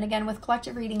 And again, with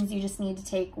collective readings, you just need to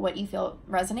take what you feel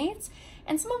resonates,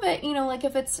 and some of it, like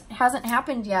if it hasn't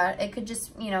happened yet, it could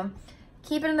just,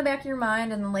 keep it in the back of your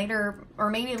mind, and then later, or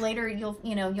maybe later,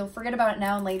 you'll forget about it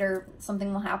now, and later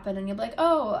something will happen and you'll be like,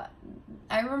 oh,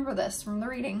 I remember this from the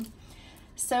reading.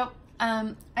 So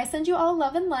I send you all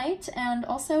love and light, and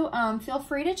also feel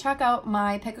free to check out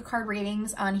my pick a card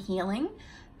readings on healing,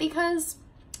 because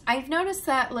I've noticed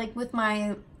that like with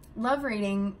my love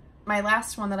reading, my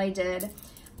last one that I did,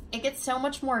 it gets so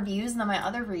much more views than my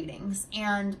other readings.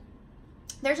 And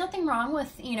there's nothing wrong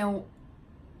with,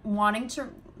 wanting to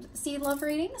see love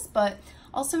readings, but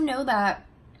also know that,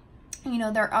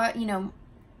 there are,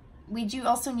 we do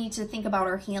also need to think about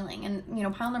our healing.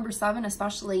 And, pile number 7,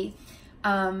 especially,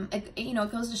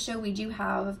 it goes to show we do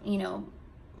have,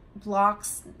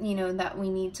 blocks, that we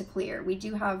need to clear. We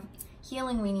do have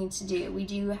healing we need to do. We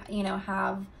do,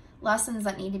 have lessons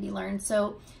that need to be learned.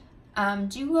 So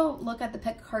do go look at the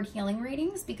pick a card healing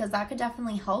readings, because that could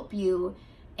definitely help you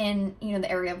in,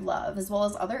 the area of love, as well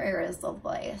as other areas of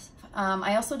life.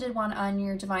 I also did one on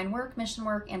your divine work, mission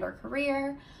work, and our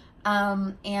career.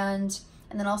 And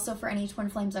then also for any twin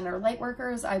flames and our light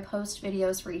workers, I post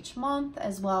videos for each month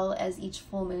as well as each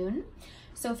full moon.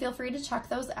 So feel free to check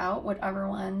those out, whatever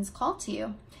one's called to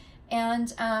you.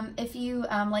 And if you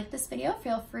like this video,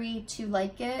 feel free to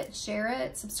like it, share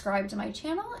it, subscribe to my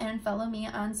channel, and follow me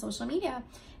on social media.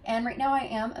 And right now I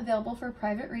am available for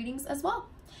private readings as well.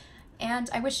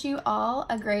 And I wish you all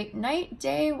a great night,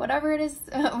 day, whatever it is,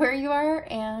 where you are,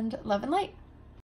 and love and light.